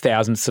seconds,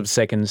 thousandths of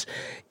seconds.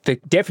 The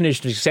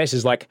definition of success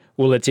is like,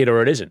 well, it's it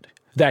or it isn't.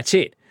 That's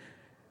it.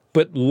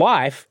 But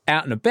life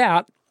out and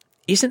about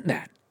isn't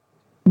that.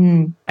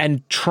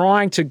 And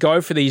trying to go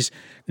for these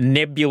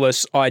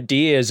nebulous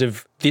ideas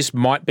of this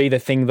might be the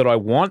thing that I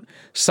want,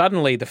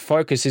 suddenly the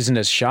focus isn't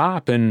as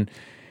sharp, and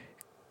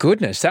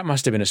goodness, that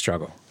must have been a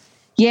struggle.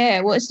 Yeah,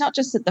 well, it's not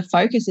just that the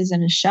focus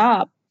isn't as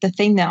sharp. The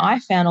thing that I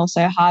found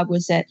also hard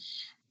was that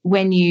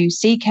when you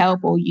seek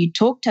help or you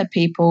talk to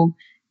people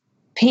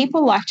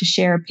like to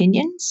share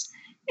opinions.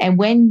 And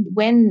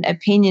when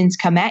opinions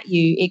come at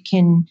you, it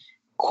can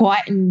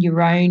quieten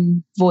your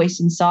own voice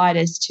inside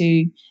as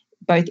to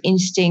both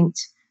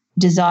instinct,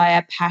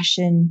 desire,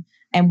 passion,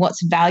 and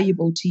what's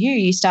valuable to you.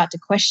 You start to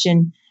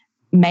question,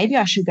 maybe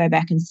I should go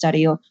back and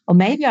study, or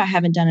maybe I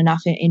haven't done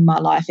enough in my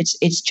life.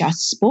 It's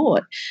just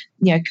sport.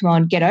 Come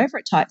on, get over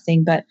it type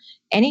thing. But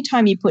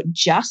anytime you put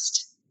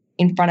just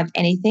in front of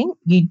anything,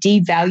 you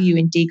devalue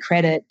and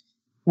decredit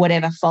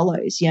whatever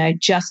follows.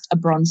 Just a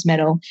bronze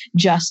medal,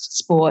 just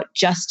sport,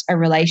 just a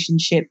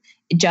relationship,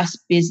 just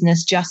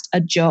business, just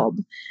a job.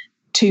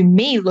 To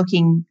me,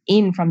 looking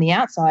in from the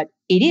outside,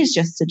 it is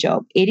just a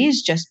job. It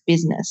is just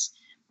business.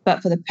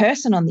 But for the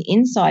person on the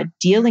inside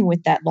dealing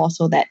with that loss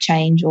or that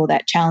change or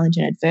that challenge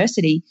and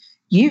adversity,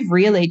 you've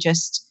really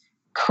just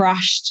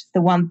crushed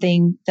the one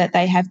thing that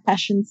they have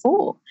passion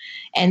for.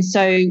 And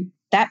so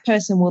that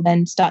person will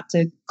then start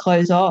to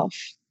close off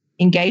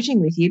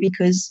engaging with you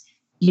because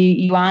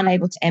you aren't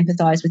able to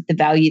empathize with the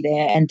value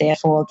there, and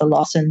therefore the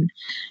loss and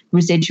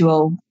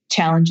residual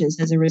challenges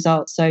as a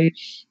result. So,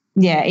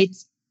 yeah,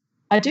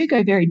 I do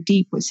go very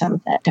deep with some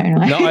of that, don't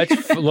I?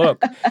 No,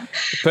 look,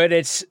 but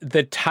it's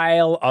the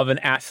tale of an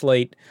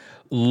athlete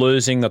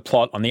losing the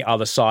plot on the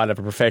other side of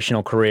a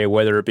professional career,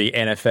 whether it be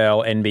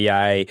NFL,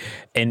 NBA,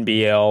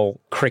 NBL,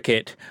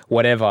 cricket,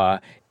 whatever.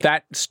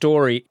 That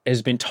story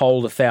has been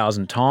told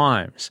 1,000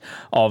 times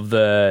of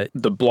the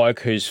bloke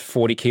who's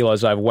 40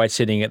 kilos overweight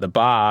sitting at the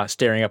bar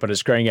staring up at a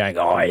screen going,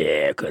 oh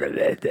yeah, could have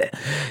been there.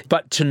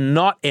 But to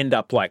not end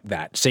up like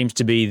that seems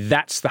to be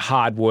that's the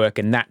hard work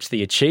and that's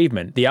the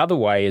achievement. The other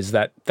way is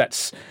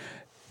that's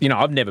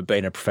I've never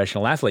been a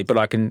professional athlete, but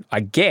I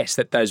guess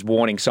that those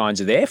warning signs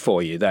are there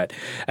for you, that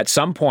at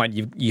some point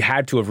you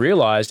had to have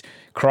realised,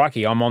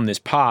 crikey, I'm on this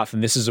path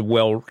and this is a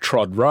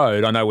well-trod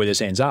road. I know where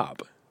this ends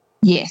up.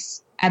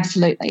 Yes,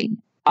 absolutely.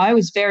 I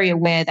was very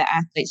aware that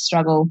athletes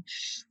struggle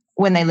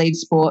when they leave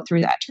sport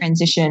through that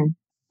transition.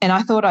 And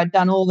I thought I'd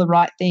done all the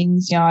right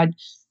things. I'd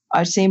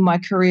seen my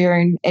career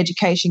in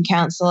education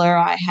counsellor.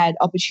 I had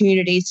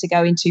opportunities to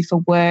go into for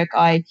work.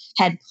 I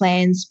had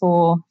plans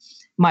for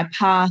my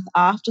path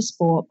after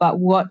sport, but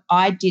what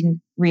I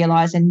didn't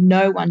realise and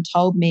no one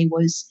told me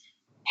was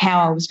how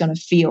I was going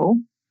to feel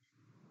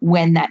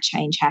when that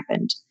change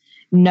happened.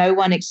 no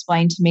one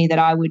explained to me that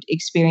I would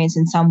experience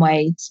in some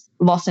ways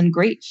loss and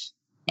grief.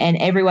 And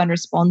everyone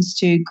responds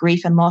to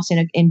grief and loss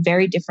in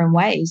very different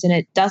ways. And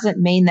it doesn't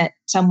mean that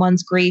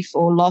someone's grief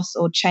or loss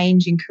or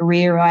change in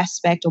career or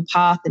aspect or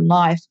path in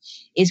life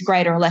is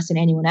greater or less than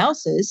anyone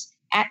else's.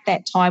 At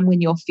that time when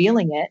you're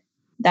feeling it,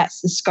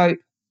 that's the scope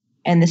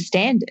and the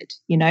standard,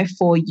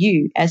 for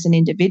you as an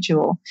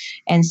individual.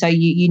 And so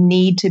you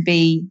need to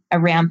be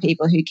around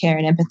people who care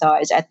and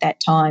empathize at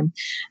that time.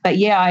 But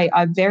yeah,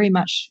 I very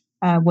much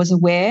was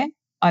aware.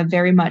 I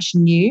very much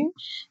knew.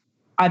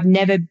 I've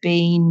never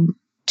been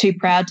too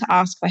proud to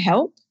ask for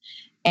help.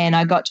 And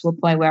I got to a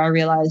point where I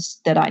realized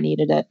that I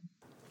needed it.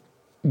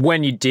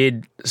 When you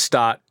did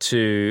start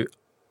to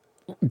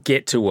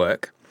get to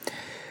work,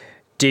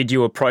 did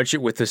you approach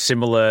it with a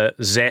similar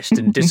zest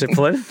and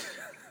discipline?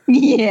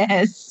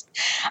 Yes,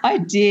 I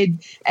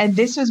did. And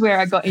this was where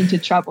I got into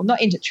trouble.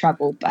 Not into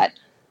trouble, but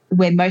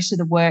where most of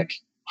the work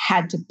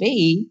had to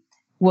be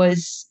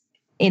was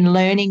in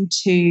learning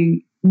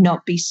to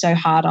not be so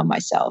hard on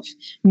myself,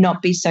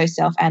 not be so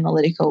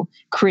self-analytical,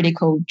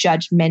 critical,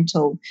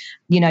 judgmental.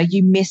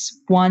 You miss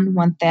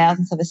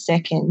 1/1000th of a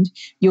second,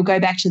 you'll go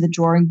back to the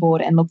drawing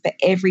board and look for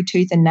every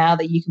tooth and nail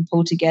that you can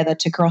pull together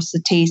to cross the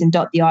T's and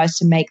dot the I's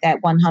to make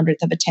that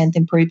 1/100th of a 10th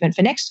improvement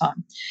for next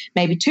time,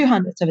 maybe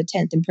 2/100th of a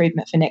 10th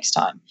improvement for next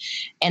time.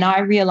 And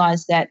I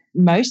realized that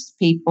most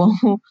people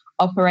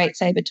operate,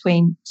 say,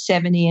 between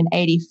 70 and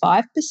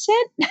 85%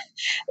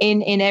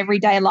 in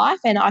everyday life.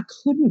 And I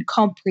couldn't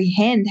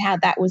comprehend how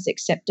that was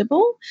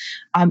acceptable.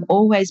 I'm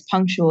always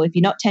punctual. If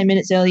you're not 10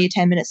 minutes early, you're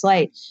 10 minutes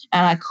late.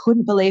 And I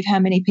couldn't believe how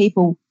many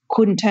people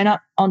couldn't turn up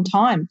on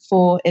time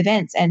for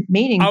events and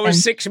meetings. I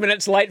was 6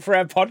 minutes late for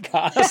our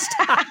podcast.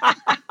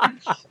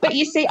 But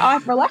you see,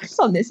 I've relaxed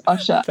on this,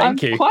 Osher.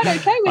 Thank you. I'm quite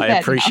okay with that. I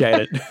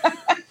appreciate it.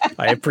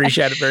 I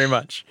appreciate it very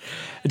much.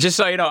 Just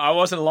so you know, I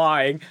wasn't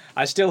lying.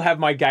 I still have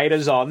my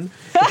gaiters on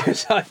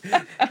because I've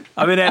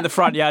been out in the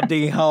front yard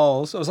digging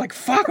holes. I was like,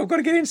 fuck, I've got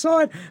to get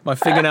inside. My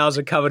fingernails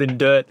are covered in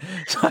dirt.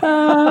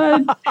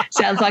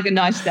 Sounds like a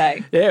nice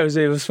day. Yeah,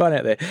 it was fun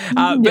out there.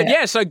 But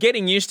yeah, so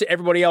getting used to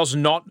everybody else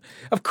not,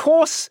 of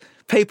course,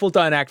 people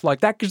don't act like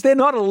that because they're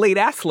not elite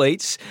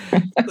athletes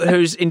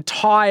whose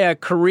entire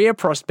career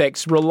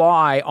prospects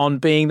rely on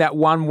being that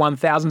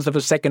 1/1000th of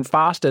a second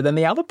faster than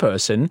the other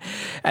person.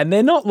 And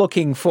they're not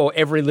looking for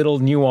every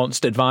little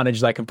nuanced advantage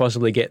they can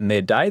possibly get in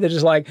their day. They're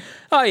just like,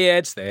 oh, yeah,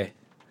 it's there.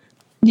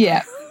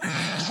 Yeah.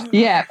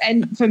 Yeah.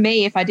 And for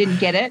me, if I didn't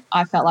get it,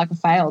 I felt like I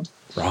failed.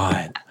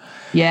 Right.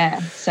 Yeah.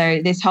 So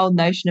this whole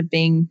notion of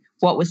being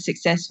what was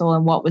successful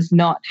and what was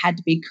not had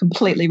to be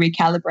completely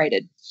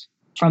recalibrated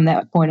from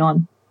that point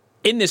on.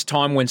 In this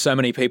time when so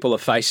many people are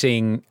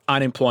facing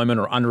unemployment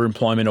or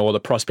underemployment or the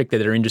prospect that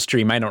their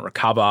industry may not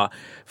recover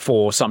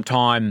for some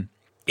time,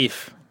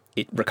 if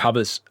it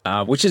recovers,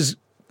 which is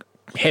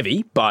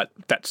heavy, but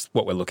that's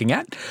what we're looking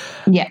at.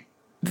 Yeah.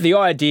 The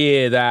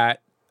idea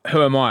that,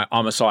 who am I?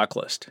 I'm a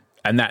cyclist.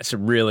 And that's a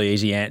really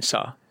easy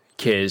answer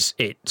because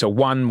it's a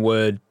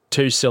one-word,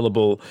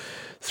 two-syllable,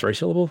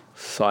 three-syllable?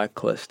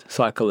 Cyclist,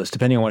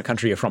 depending on what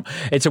country you're from.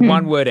 It's a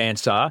one-word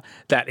answer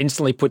that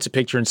instantly puts a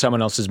picture in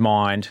someone else's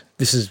mind.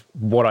 This is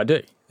what I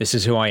do. This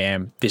is who I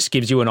am. This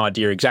gives you an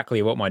idea exactly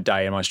of what my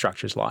day and my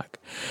structure is like.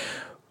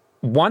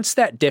 Once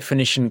that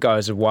definition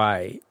goes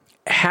away,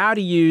 how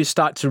do you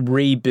start to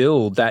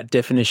rebuild that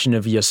definition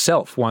of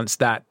yourself once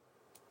that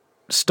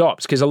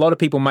stops? Because a lot of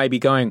people may be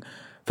going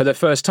for the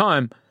first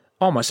time,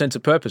 oh, my sense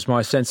of purpose,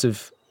 my sense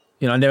of,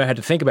 I never had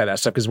to think about that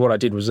stuff because what I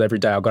did was every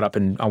day I got up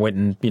and I went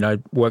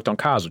and, worked on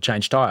cars or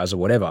changed tyres or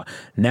whatever.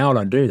 Now I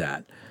don't do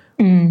that.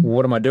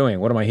 What am I doing?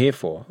 What am I here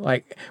for?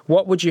 Like,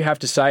 what would you have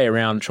to say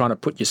around trying to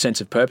put your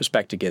sense of purpose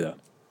back together?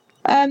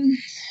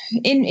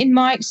 In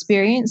my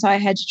experience, I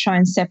had to try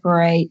and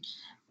separate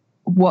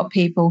what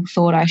people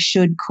thought I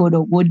should, could,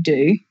 or would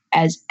do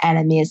as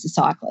Anna Mears the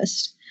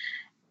cyclist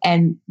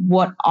and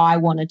what I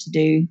wanted to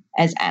do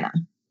as Anna.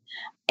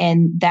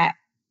 And that,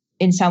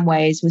 in some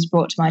ways, was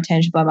brought to my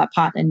attention by my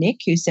partner,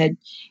 Nick, who said,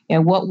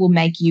 what will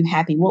make you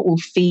happy? What will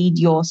feed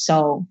your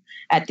soul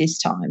at this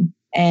time?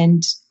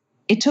 And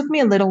it took me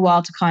a little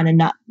while to kind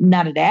of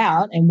nut it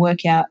out and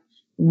work out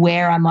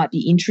where I might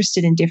be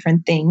interested in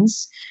different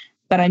things.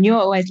 But I knew I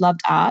always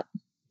loved art.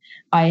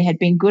 I had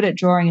been good at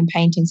drawing and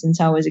painting since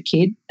I was a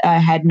kid. I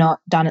had not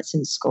done it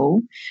since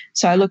school.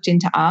 So I looked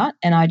into art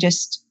and I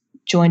just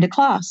joined a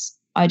class.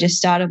 I just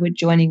started with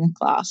joining a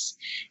class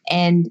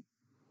and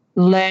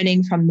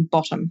learning from the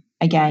bottom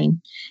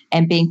again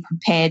and being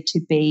prepared to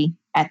be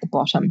at the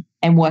bottom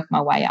and work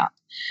my way up.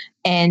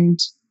 And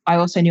I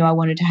also knew I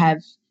wanted to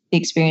have the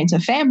experience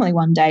of family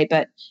one day,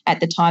 but at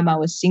the time I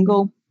was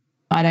single.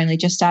 I'd only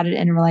just started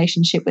in a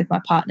relationship with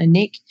my partner,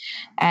 Nick,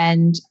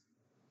 and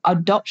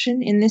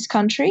adoption in this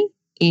country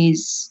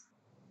is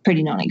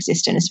pretty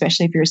non-existent,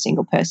 especially if you're a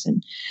single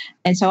person.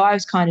 And so I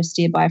was kind of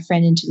steered by a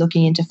friend into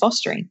looking into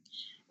fostering.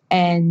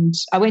 And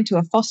I went to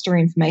a foster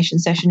information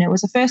session. It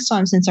was the first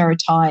time since I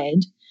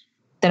retired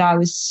that I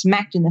was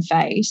smacked in the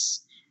face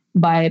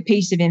by a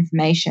piece of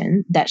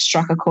information that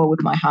struck a chord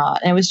with my heart.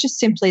 And it was just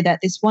simply that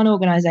this one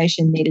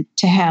organisation needed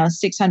to house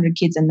 600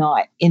 kids a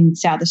night in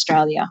South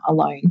Australia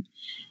alone.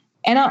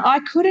 And I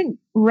couldn't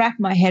wrap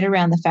my head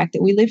around the fact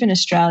that we live in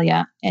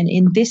Australia, and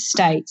in this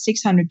state,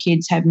 600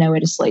 kids have nowhere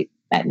to sleep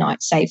at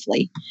night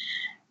safely.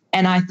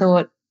 And I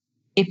thought,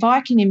 if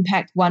I can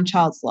impact one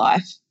child's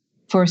life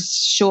for a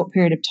short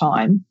period of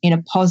time in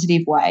a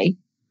positive way,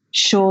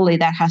 surely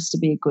that has to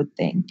be a good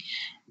thing.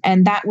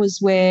 And that was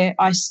where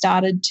I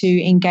started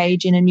to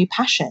engage in a new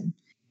passion.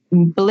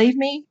 Believe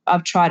me,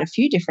 I've tried a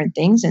few different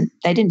things and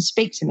they didn't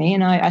speak to me,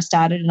 and I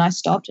started and I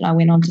stopped and I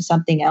went on to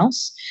something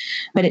else.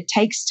 But it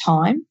takes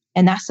time,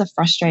 and that's the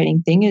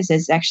frustrating thing, is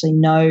there's actually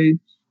no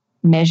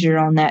measure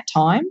on that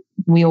time.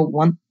 We all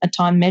want a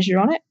time measure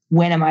on it.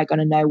 When am I going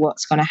to know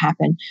what's going to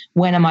happen?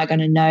 When am I going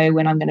to know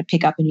when I'm going to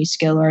pick up a new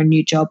skill or a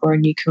new job or a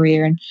new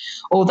career and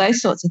all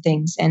those sorts of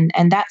things? And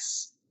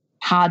that's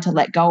hard to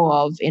let go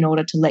of in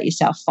order to let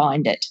yourself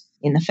find it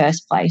in the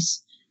first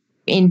place.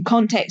 In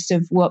context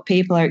of what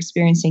people are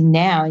experiencing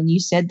now, and you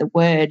said the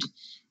word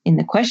in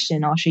the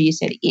question, Osher, you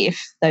said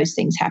if those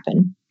things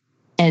happen.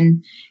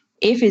 And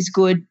if is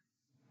good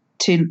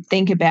to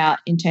think about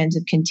in terms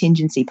of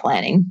contingency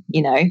planning,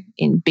 you know,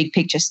 in big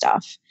picture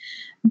stuff.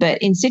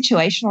 But in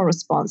situational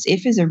response,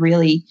 if is a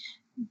really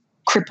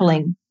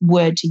crippling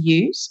word to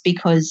use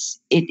because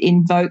it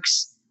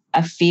invokes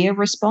a fear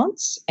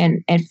response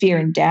and fear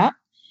and doubt.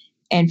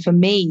 And for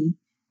me,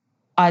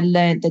 I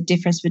learned the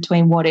difference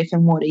between what if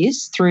and what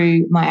is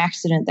through my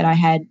accident that I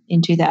had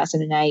in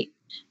 2008,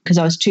 because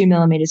I was 2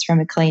 millimeters from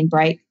a clean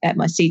break at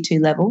my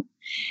C2 level.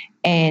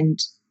 And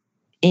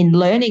in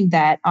learning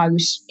that, I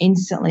was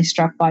instantly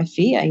struck by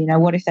fear. You know,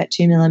 what if that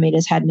 2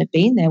 millimeters hadn't have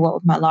been there? What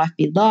would my life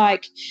be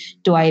like?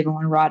 Do I even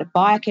want to ride a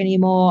bike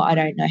anymore? I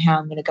don't know how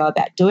I'm going to go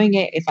about doing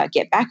it if I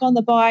get back on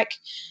the bike.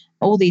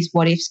 All these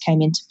what ifs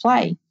came into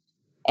play.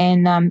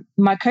 And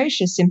my coach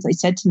just simply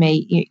said to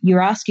me,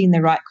 you're asking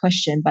the right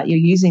question, but you're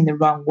using the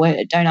wrong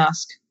word. Don't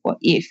ask what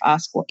if,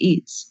 ask what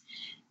is.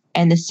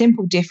 And the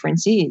simple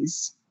difference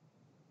is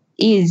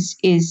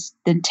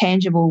the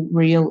tangible,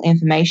 real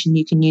information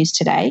you can use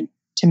today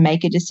to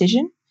make a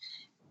decision.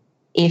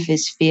 If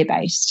is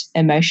fear-based,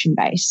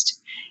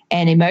 emotion-based.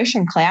 And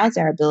emotion clouds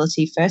our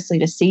ability, firstly,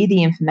 to see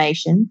the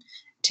information,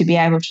 to be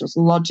able to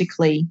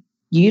logically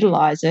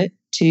utilize it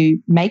to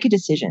make a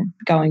decision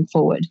going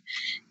forward.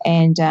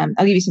 And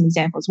I'll give you some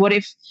examples. What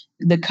if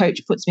the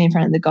coach puts me in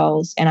front of the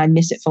goals and I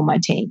miss it for my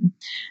team?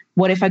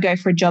 What if I go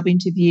for a job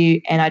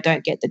interview and I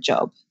don't get the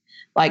job?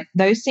 Like,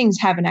 those things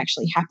haven't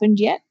actually happened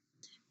yet.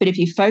 But if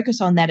you focus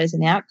on that as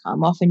an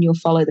outcome, often you'll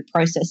follow the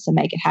process to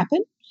make it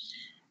happen.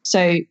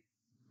 So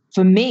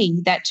for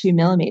me, that 2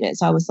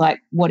 millimeters, I was like,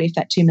 what if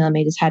that 2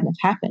 millimeters hadn't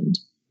have happened?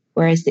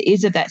 Whereas the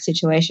is of that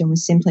situation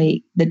was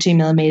simply the 2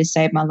 millimeters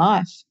saved my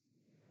life.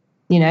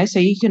 You know, so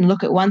you can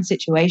look at one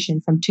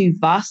situation from two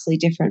vastly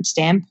different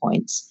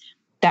standpoints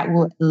that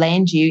will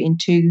land you in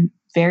two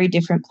very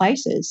different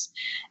places.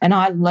 And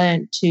I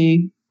learned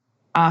to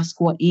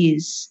ask what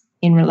is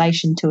in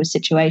relation to a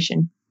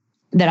situation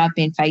that I've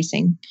been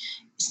facing.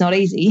 It's not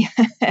easy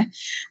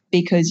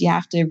because you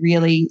have to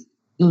really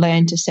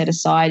learn to set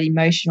aside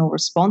emotional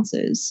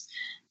responses,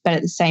 but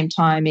at the same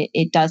time,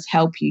 it does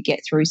help you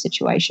get through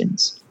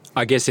situations.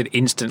 I guess it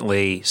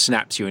instantly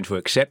snaps you into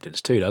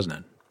acceptance too, doesn't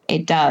it?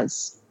 It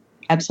does.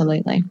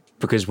 Absolutely.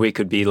 Because we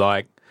could be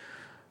like,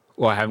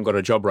 well, I haven't got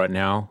a job right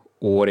now.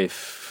 Or what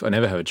if I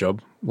never have a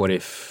job? What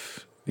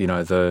if, you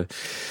know,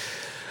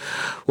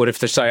 what if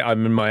they say,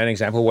 I'm in my own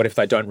example, what if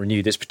they don't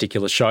renew this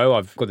particular show?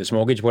 I've got this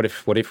mortgage. What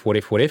if?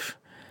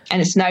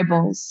 And it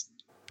snowballs.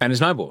 And it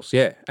snowballs,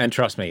 yeah. And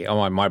trust me,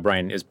 my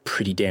brain is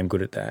pretty damn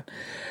good at that.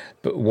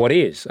 But what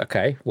is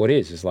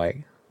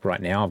like,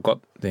 right now I've got,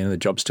 the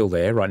job's still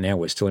there. Right now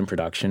we're still in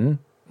production.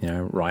 You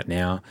know, right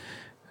now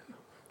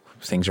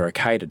things are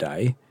okay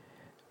today.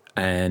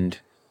 And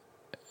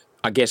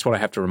I guess what I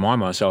have to remind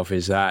myself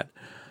is that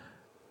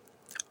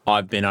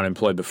I've been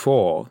unemployed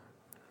before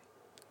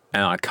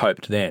and I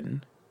coped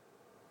then.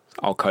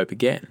 I'll cope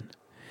again.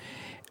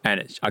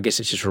 And I guess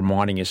it's just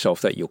reminding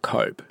yourself that you'll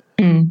cope.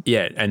 Mm.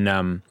 Yeah,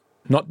 and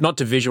not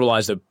to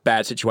visualize a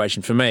bad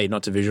situation for me,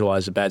 not to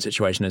visualize a bad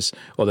situation as,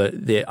 or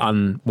the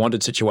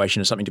unwanted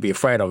situation as something to be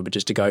afraid of, but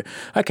just to go,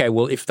 okay,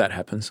 well, if that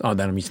happens, then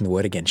I'm using the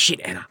word again.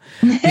 Shit, Anna.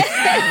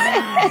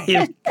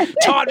 You've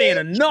tied me in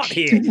a knot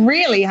here. It's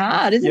really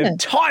hard, isn't it? You've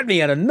tied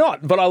me in a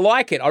knot, but I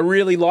like it. I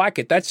really like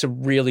it. That's a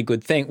really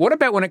good thing. What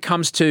about when it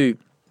comes to,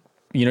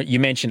 you know, you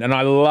mentioned, and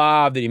I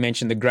love that you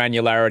mentioned the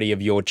granularity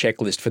of your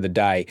checklist for the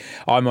day.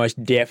 I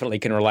most definitely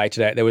can relate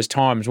to that. There was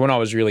times when I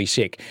was really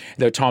sick,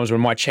 there were times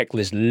when my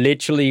checklist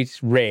literally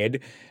read,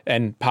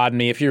 and pardon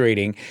me if you're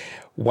eating,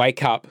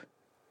 wake up,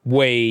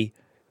 wee,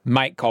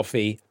 make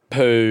coffee,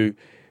 poo,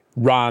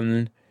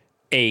 run,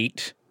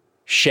 eat,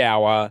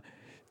 shower.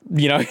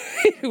 You know,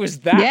 it was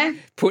that. Yeah.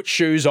 Put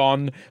shoes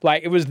on.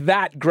 Like, it was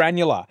that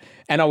granular.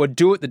 And I would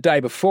do it the day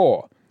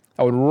before.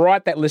 I would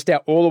write that list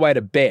out all the way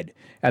to bed.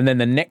 And then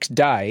the next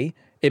day,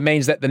 it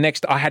means that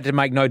I had to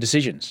make no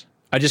decisions.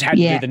 I just had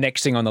to Yeah. do the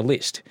next thing on the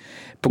list.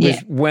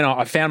 Because when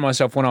I found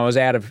myself when I was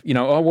out of,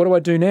 what do I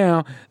do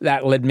now?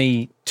 That led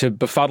me to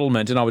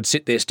befuddlement, and I would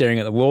sit there staring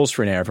at the walls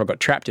for an hour if I got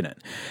trapped in it.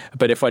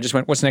 But if I just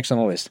went, what's next on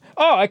the list?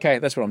 Oh, okay,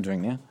 that's what I'm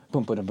doing now.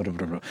 Boom, boom, boom,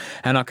 boom, boom.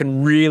 And I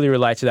can really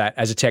relate to that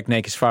as a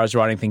technique as far as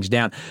writing things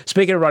down.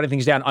 Speaking of writing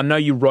things down, I know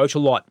you wrote a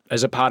lot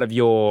as a part of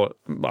your,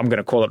 I'm going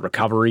to call it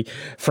recovery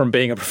from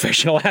being a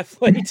professional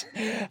athlete.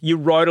 You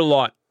wrote a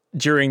lot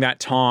during that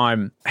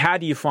time. How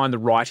do you find the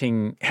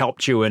writing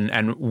helped you,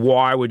 and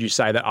why would you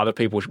say that other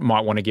people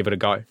might want to give it a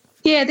go?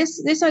 Yeah,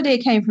 this idea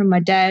came from my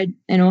dad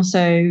and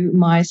also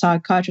my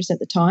psychiatrist at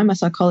the time, my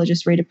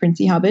psychologist, Rita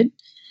Princey Hubbard,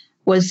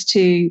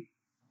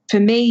 for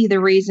me,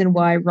 the reason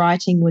why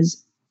writing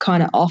was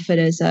kind of offered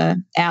as a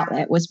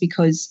outlet was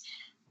because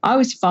I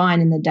was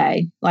fine in the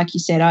day. Like you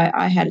said,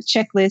 I had a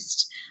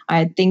checklist. I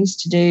had things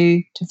to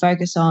do, to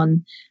focus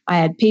on. I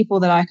had people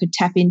that I could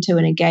tap into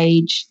and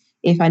engage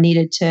if I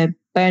needed to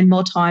burn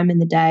more time in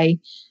the day.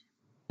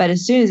 But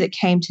as soon as it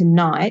came to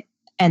night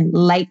and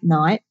late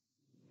night,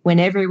 when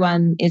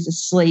everyone is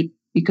asleep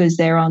because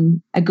they're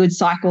on a good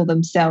cycle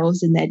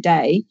themselves in their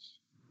day,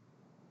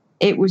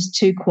 it was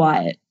too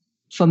quiet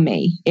for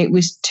me. It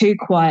was too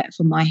quiet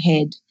for my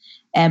head,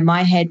 and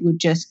my head would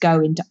just go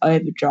into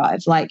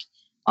overdrive. Like,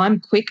 I'm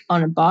quick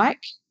on a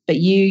bike, but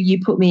you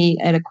put me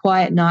at a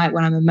quiet night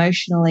when I'm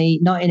emotionally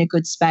not in a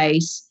good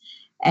space,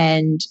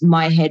 and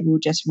my head will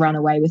just run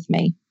away with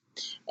me.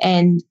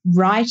 And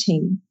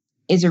writing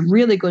is a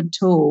really good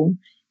tool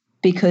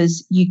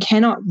because you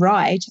cannot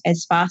write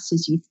as fast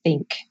as you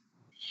think.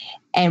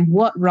 And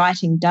what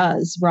writing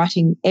does,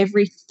 writing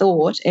every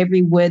thought,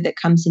 every word that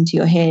comes into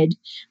your head,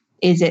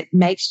 is it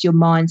makes your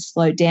mind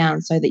slow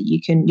down so that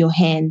your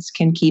hands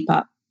can keep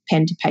up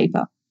pen to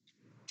paper.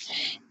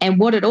 And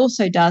what it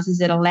also does is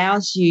it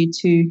allows you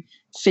to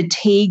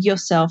fatigue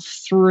yourself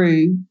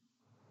through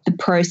the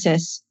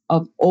process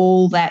of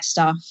all that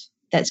stuff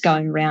that's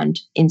going around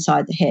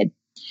inside the head.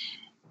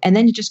 And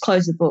then you just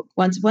close the book.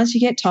 Once you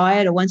get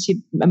tired or once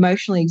you've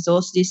emotionally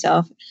exhausted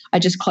yourself, I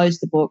just close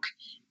the book.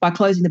 By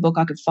closing the book,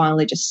 I could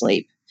finally just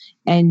sleep.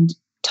 And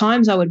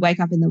times I would wake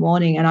up in the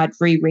morning and I'd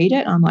reread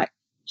it. And I'm like,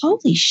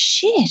 holy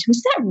shit,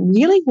 was that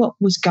really what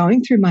was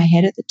going through my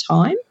head at the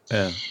time?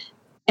 Yeah.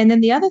 And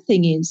then the other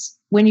thing is,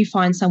 when you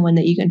find someone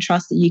that you can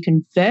trust, that you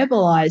can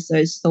verbalize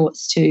those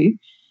thoughts to,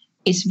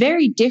 it's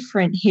very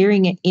different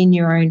hearing it in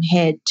your own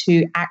head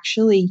to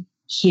actually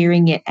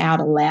hearing it out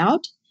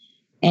aloud.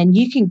 And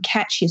you can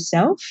catch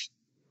yourself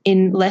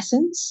in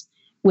lessons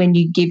when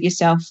you give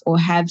yourself or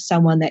have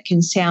someone that can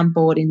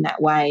soundboard in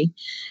that way.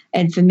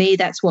 And for me,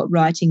 that's what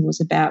writing was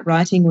about.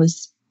 Writing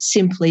was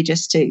simply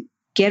just to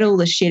get all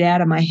the shit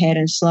out of my head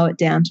and slow it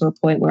down to a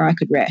point where I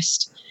could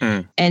rest.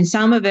 And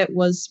some of it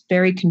was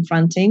very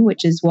confronting,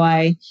 which is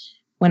why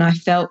when I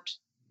felt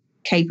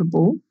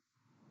capable,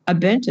 I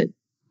burnt it,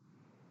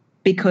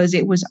 because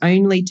it was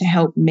only to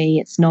help me.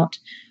 It's not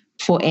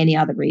for any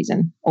other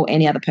reason or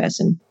any other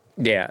person.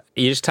 Yeah,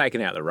 you're just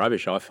taking out the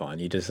rubbish, I find.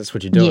 That's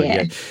what you're doing.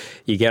 Yeah.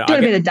 You get Do a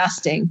bit of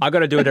dusting. I got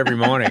to do it every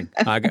morning.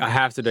 I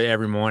have to do it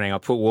every morning. I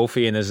put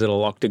Wolfie in this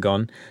little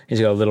octagon.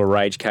 He's got a little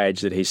rage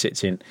cage that he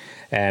sits in.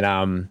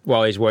 And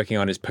while he's working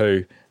on his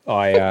poo,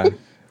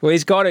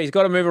 he's got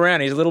to move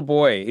around. He's a little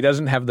boy. He's got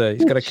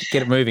to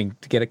get it moving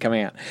to get it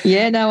coming out.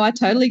 Yeah, no, I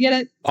totally get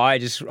it.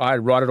 I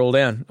write it all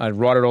down. I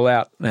write it all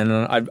out. And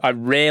I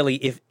rarely,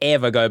 if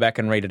ever, go back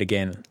and read it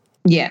again.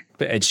 Yeah.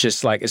 But it's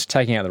just like, it's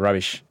taking out the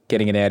rubbish,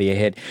 getting it out of your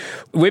head.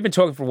 We've been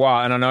talking for a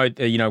while, and I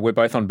know, we're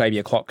both on baby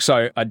o'clock.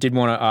 So I did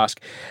want to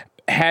ask,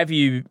 have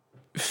you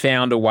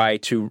found a way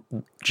to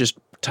just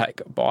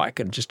take a bike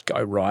and just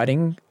go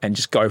riding and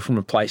just go from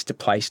a place to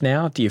place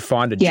now? Do you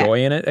find a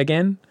joy in it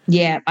again?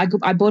 Yeah,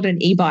 I bought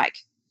an e-bike.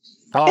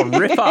 Oh,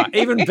 ripper.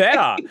 Even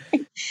better.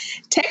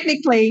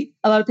 Technically,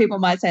 a lot of people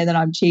might say that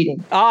I'm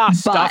cheating.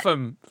 Stuff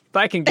them.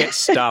 They can get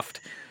stuffed.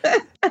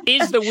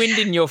 Is the wind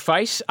in your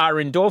face? Are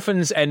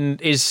endorphins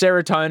and is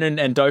serotonin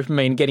and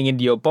dopamine getting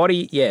into your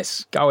body?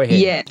 Yes. Go ahead.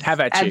 Yeah, have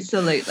at you.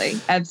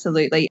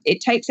 Absolutely.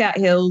 It takes out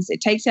hills. It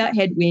takes out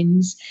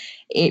headwinds.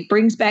 It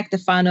brings back the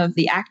fun of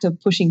the act of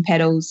pushing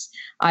pedals.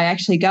 I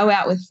actually go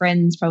out with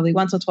friends probably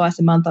once or twice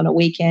a month on a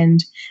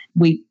weekend.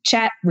 We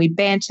chat, we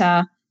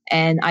banter,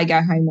 and I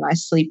go home and I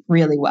sleep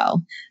really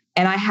well.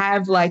 And I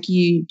have, like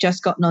you,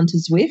 just gotten onto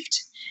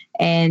Zwift.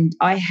 And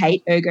I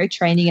hate ergo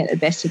training at the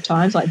best of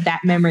times. Like,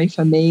 that memory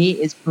for me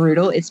is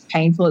brutal. It's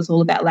painful. It's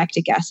all about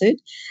lactic acid.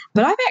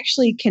 But I've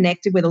actually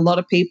connected with a lot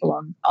of people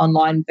on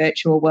online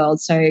virtual world.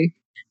 So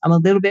I'm a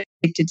little bit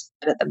addicted to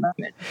that at the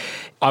moment.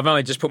 I've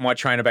only just put my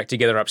trainer back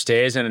together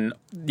upstairs, and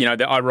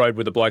I rode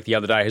with a bloke the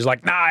other day who's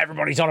like, "Nah,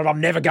 everybody's on it.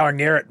 I'm never going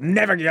near it.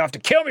 Never, you have to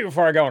kill me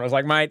before I go on." I was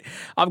like, "Mate,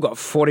 I've got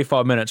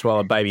 45 minutes while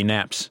a baby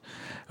naps.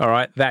 All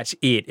right, that's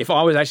it. If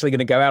I was actually going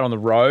to go out on the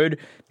road,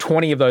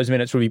 20 of those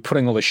minutes would be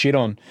putting all the shit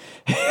on."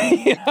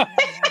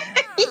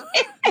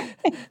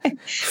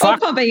 Or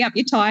pumping up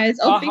your tyres,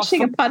 or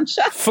fixing a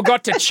puncher.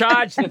 Forgot to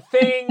charge the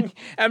thing,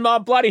 and my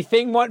bloody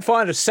thing won't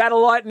find a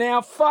satellite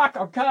now. Fuck,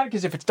 I can't,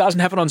 because if it doesn't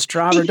happen on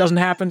Strava, it doesn't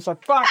happen. So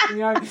fuck,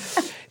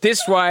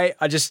 This way,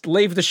 I just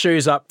leave the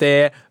shoes up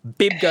there,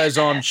 bib goes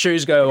on,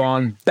 shoes go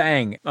on,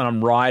 bang, and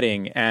I'm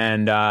riding.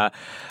 And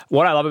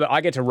what I love about it,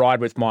 I get to ride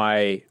with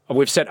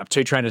we've set up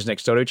 2 trainers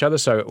next door to each other,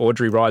 so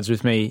Audrey rides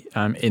with me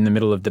in the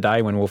middle of the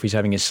day when Wolfie's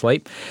having his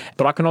sleep.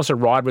 But I can also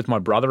ride with my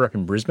brother up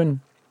in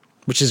Brisbane,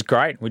 which is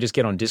great. We just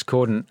get on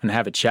Discord and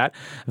have a chat.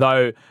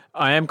 Though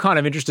I am kind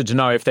of interested to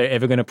know if they're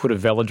ever going to put a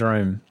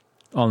velodrome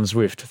on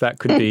Zwift. That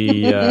could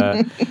be...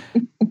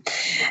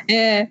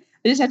 Yeah,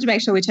 we just have to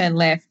make sure we turn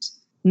left.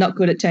 Not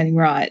good at turning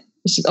right.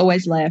 It's just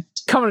always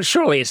left. Come on,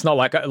 surely it's not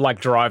like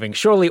driving.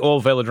 Surely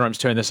all velodromes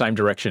turn the same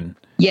direction.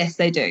 Yes,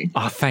 they do.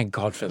 Oh, thank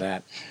God for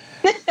that.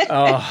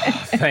 Oh,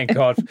 thank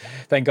God.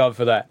 Thank God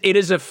for that. It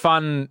is a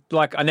fun,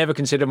 I never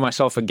considered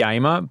myself a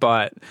gamer,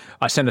 but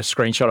I sent a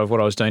screenshot of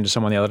what I was doing to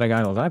someone the other day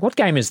going, like, what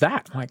game is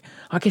that? I'm like,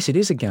 I guess it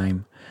is a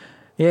game.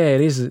 Yeah,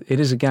 it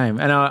is a game.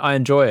 And I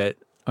enjoy it.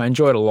 I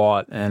enjoy it a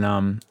lot.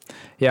 And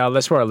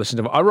that's where I listen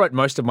to it. I wrote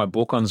most of my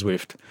book on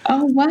Zwift.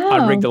 Oh, wow.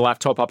 I rigged the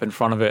laptop up in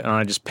front of it and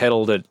I just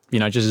pedalled it,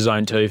 just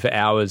zone 2 for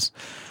hours,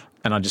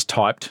 and I just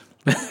typed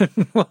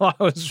while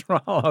I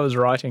was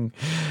writing.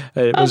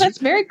 That's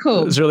very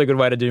cool. It's a really good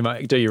way to do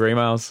your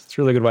emails. It's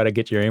a really good way to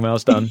get your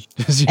emails done.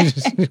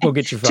 We'll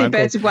get your phone 2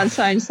 birds with one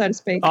stone, so to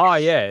speak. Oh,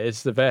 yeah,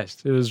 it's the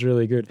best. It was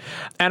really good.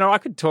 And I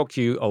could talk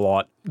to you a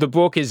lot. The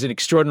book is an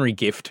extraordinary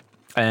gift.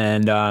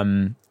 And,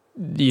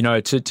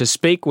 to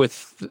speak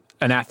with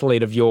an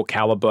athlete of your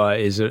caliber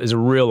is a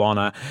real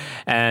honor.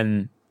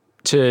 And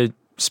to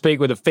speak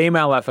with a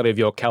female athlete of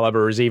your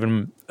caliber is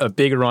even a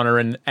bigger honor,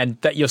 and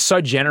that you're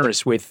so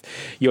generous with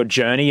your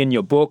journey in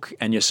your book,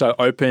 and you're so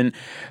open.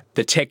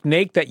 The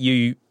technique that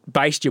you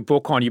based your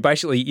book on,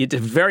 it's a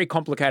very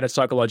complicated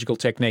psychological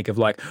technique of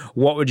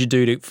what would you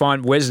do to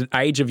find, where's the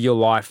age of your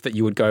life that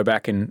you would go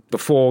back and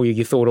before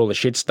you thought all the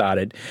shit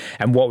started,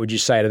 and what would you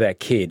say to that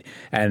kid?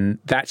 And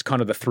that's kind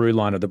of the through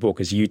line of the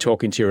book, is you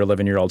talking to your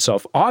 11-year-old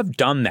self. I've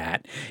done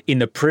that in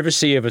the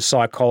privacy of a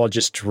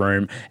psychologist's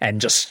room, and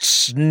just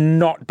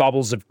snot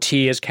bubbles of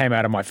tears came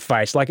out of my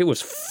face. It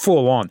was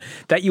full on.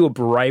 That you were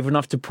brave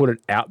enough to put it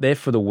out there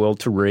for the world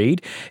to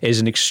read is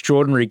an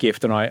extraordinary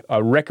gift, and I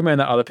recommend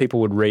that other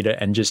people would read it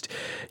and just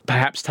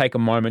perhaps take a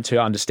moment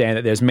to understand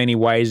that there's many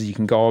ways that you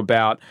can go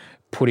about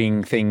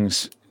putting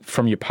things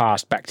from your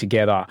past back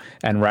together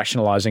and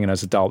rationalizing it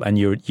as an adult. And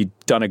you've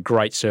done a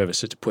great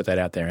service to put that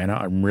out there. And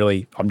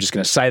I'm just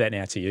going to say that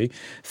now to you.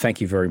 Thank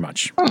you very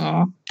much.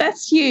 Oh,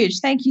 that's huge.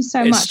 Thank you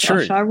so much,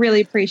 true. Josh. I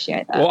really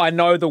appreciate that. Well, I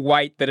know the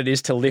weight that it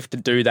is to lift to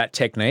do that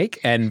technique,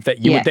 and that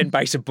you would then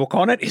base a book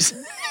on it is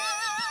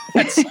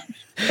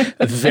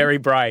that's very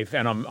brave,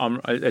 and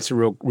it's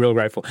real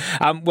grateful.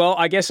 Well,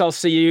 I guess I'll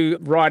see you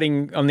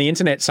writing on the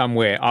internet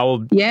somewhere. I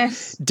will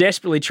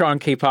desperately try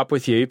and keep up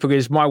with you,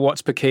 because my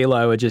watts per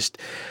kilo are just,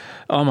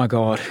 oh my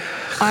God.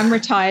 I'm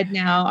retired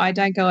now. I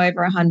don't go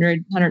over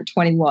 100,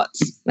 120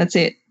 watts. That's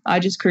it. I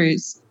just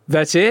cruise.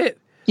 That's it?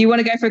 You want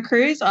to go for a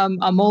cruise?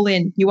 I'm all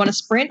in. You want to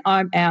sprint?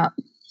 I'm out.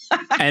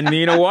 And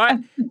you know what?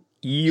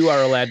 You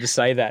are allowed to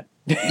say that.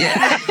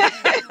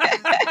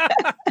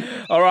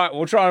 All right,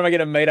 we'll try and get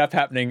a meetup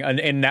happening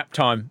in nap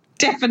time.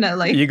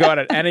 Definitely. You got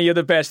it. Anna, you're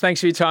the best. Thanks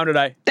for your time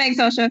today.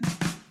 Thanks, Osher.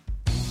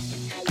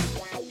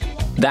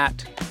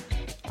 That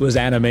was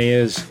Anna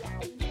Meares.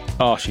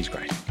 Oh, she's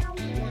great.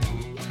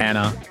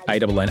 Anna,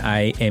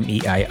 ANNAMEARES.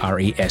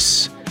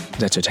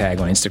 That's her tag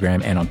on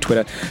Instagram and on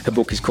Twitter. Her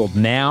book is called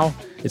Now.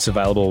 It's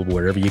available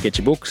wherever you get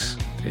your books.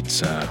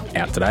 It's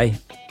out today.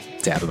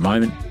 It's out at the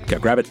moment. Go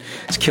grab it.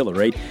 It's a killer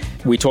read.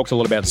 We talked a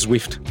lot about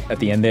Zwift at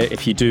the end there.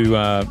 If you do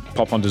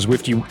pop onto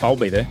Zwift, I'll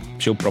be there.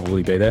 She'll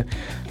probably be there.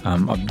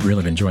 I've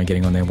really been enjoying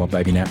getting on there while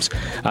baby naps.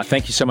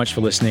 Thank you so much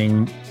for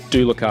listening.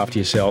 Do look after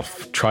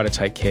yourself. Try to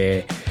take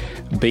care.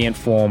 Be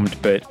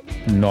informed, but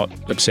not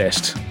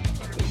obsessed.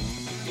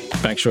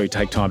 Make sure you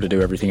take time to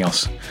do everything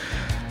else.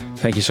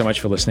 Thank you so much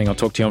for listening. I'll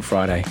talk to you on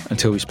Friday.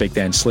 Until we speak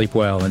then, sleep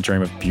well and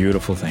dream of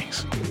beautiful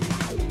things.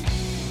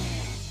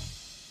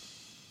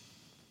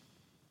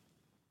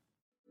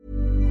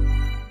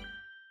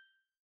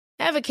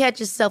 Ever catch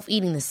yourself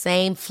eating the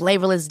same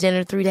flavorless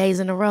dinner 3 days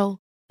in a row?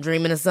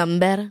 Dreaming of something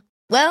better?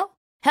 Well,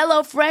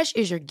 HelloFresh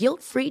is your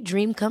guilt-free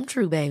dream come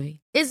true, baby.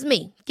 It's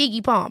me,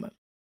 Keke Palmer.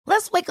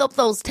 Let's wake up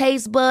those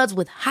taste buds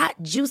with hot,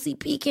 juicy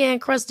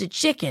pecan-crusted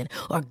chicken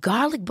or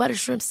garlic butter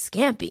shrimp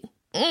scampi.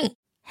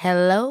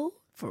 Hello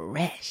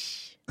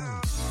Fresh.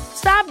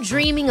 Stop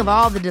dreaming of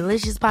all the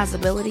delicious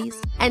possibilities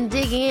and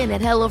dig in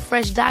at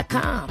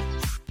HelloFresh.com.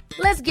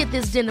 Let's get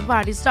this dinner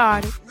party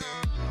started.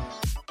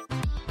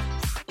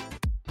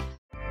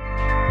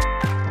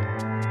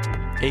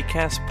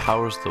 Acast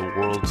powers the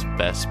world's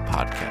best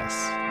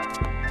podcasts.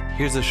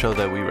 Here's a show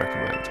that we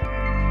recommend.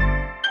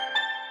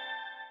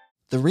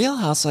 The Real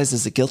Housewives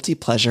is a guilty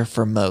pleasure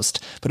for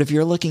most, but if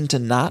you're looking to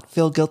not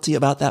feel guilty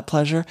about that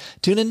pleasure,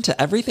 tune in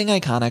to Everything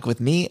Iconic with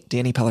me,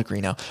 Danny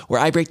Pellegrino, where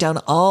I break down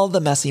all the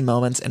messy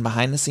moments and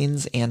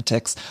behind-the-scenes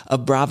antics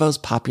of Bravo's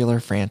popular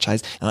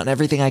franchise. And on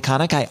Everything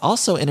Iconic, I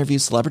also interview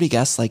celebrity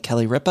guests like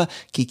Kelly Ripa,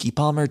 Keke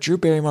Palmer, Drew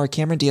Barrymore,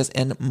 Cameron Diaz,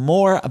 and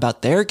more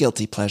about their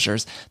guilty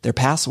pleasures, their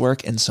past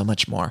work, and so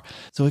much more.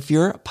 So if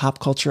you're pop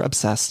culture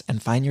obsessed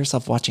and find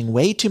yourself watching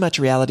way too much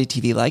reality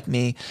TV like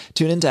me,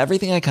 tune into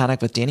Everything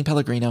Iconic with Danny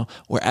Pellegrino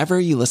wherever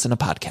you listen to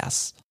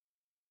podcasts.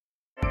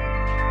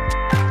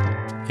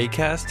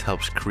 Acast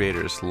helps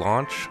creators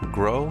launch,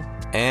 grow,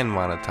 and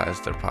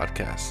monetize their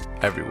podcasts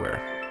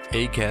everywhere.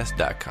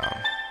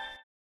 Acast.com.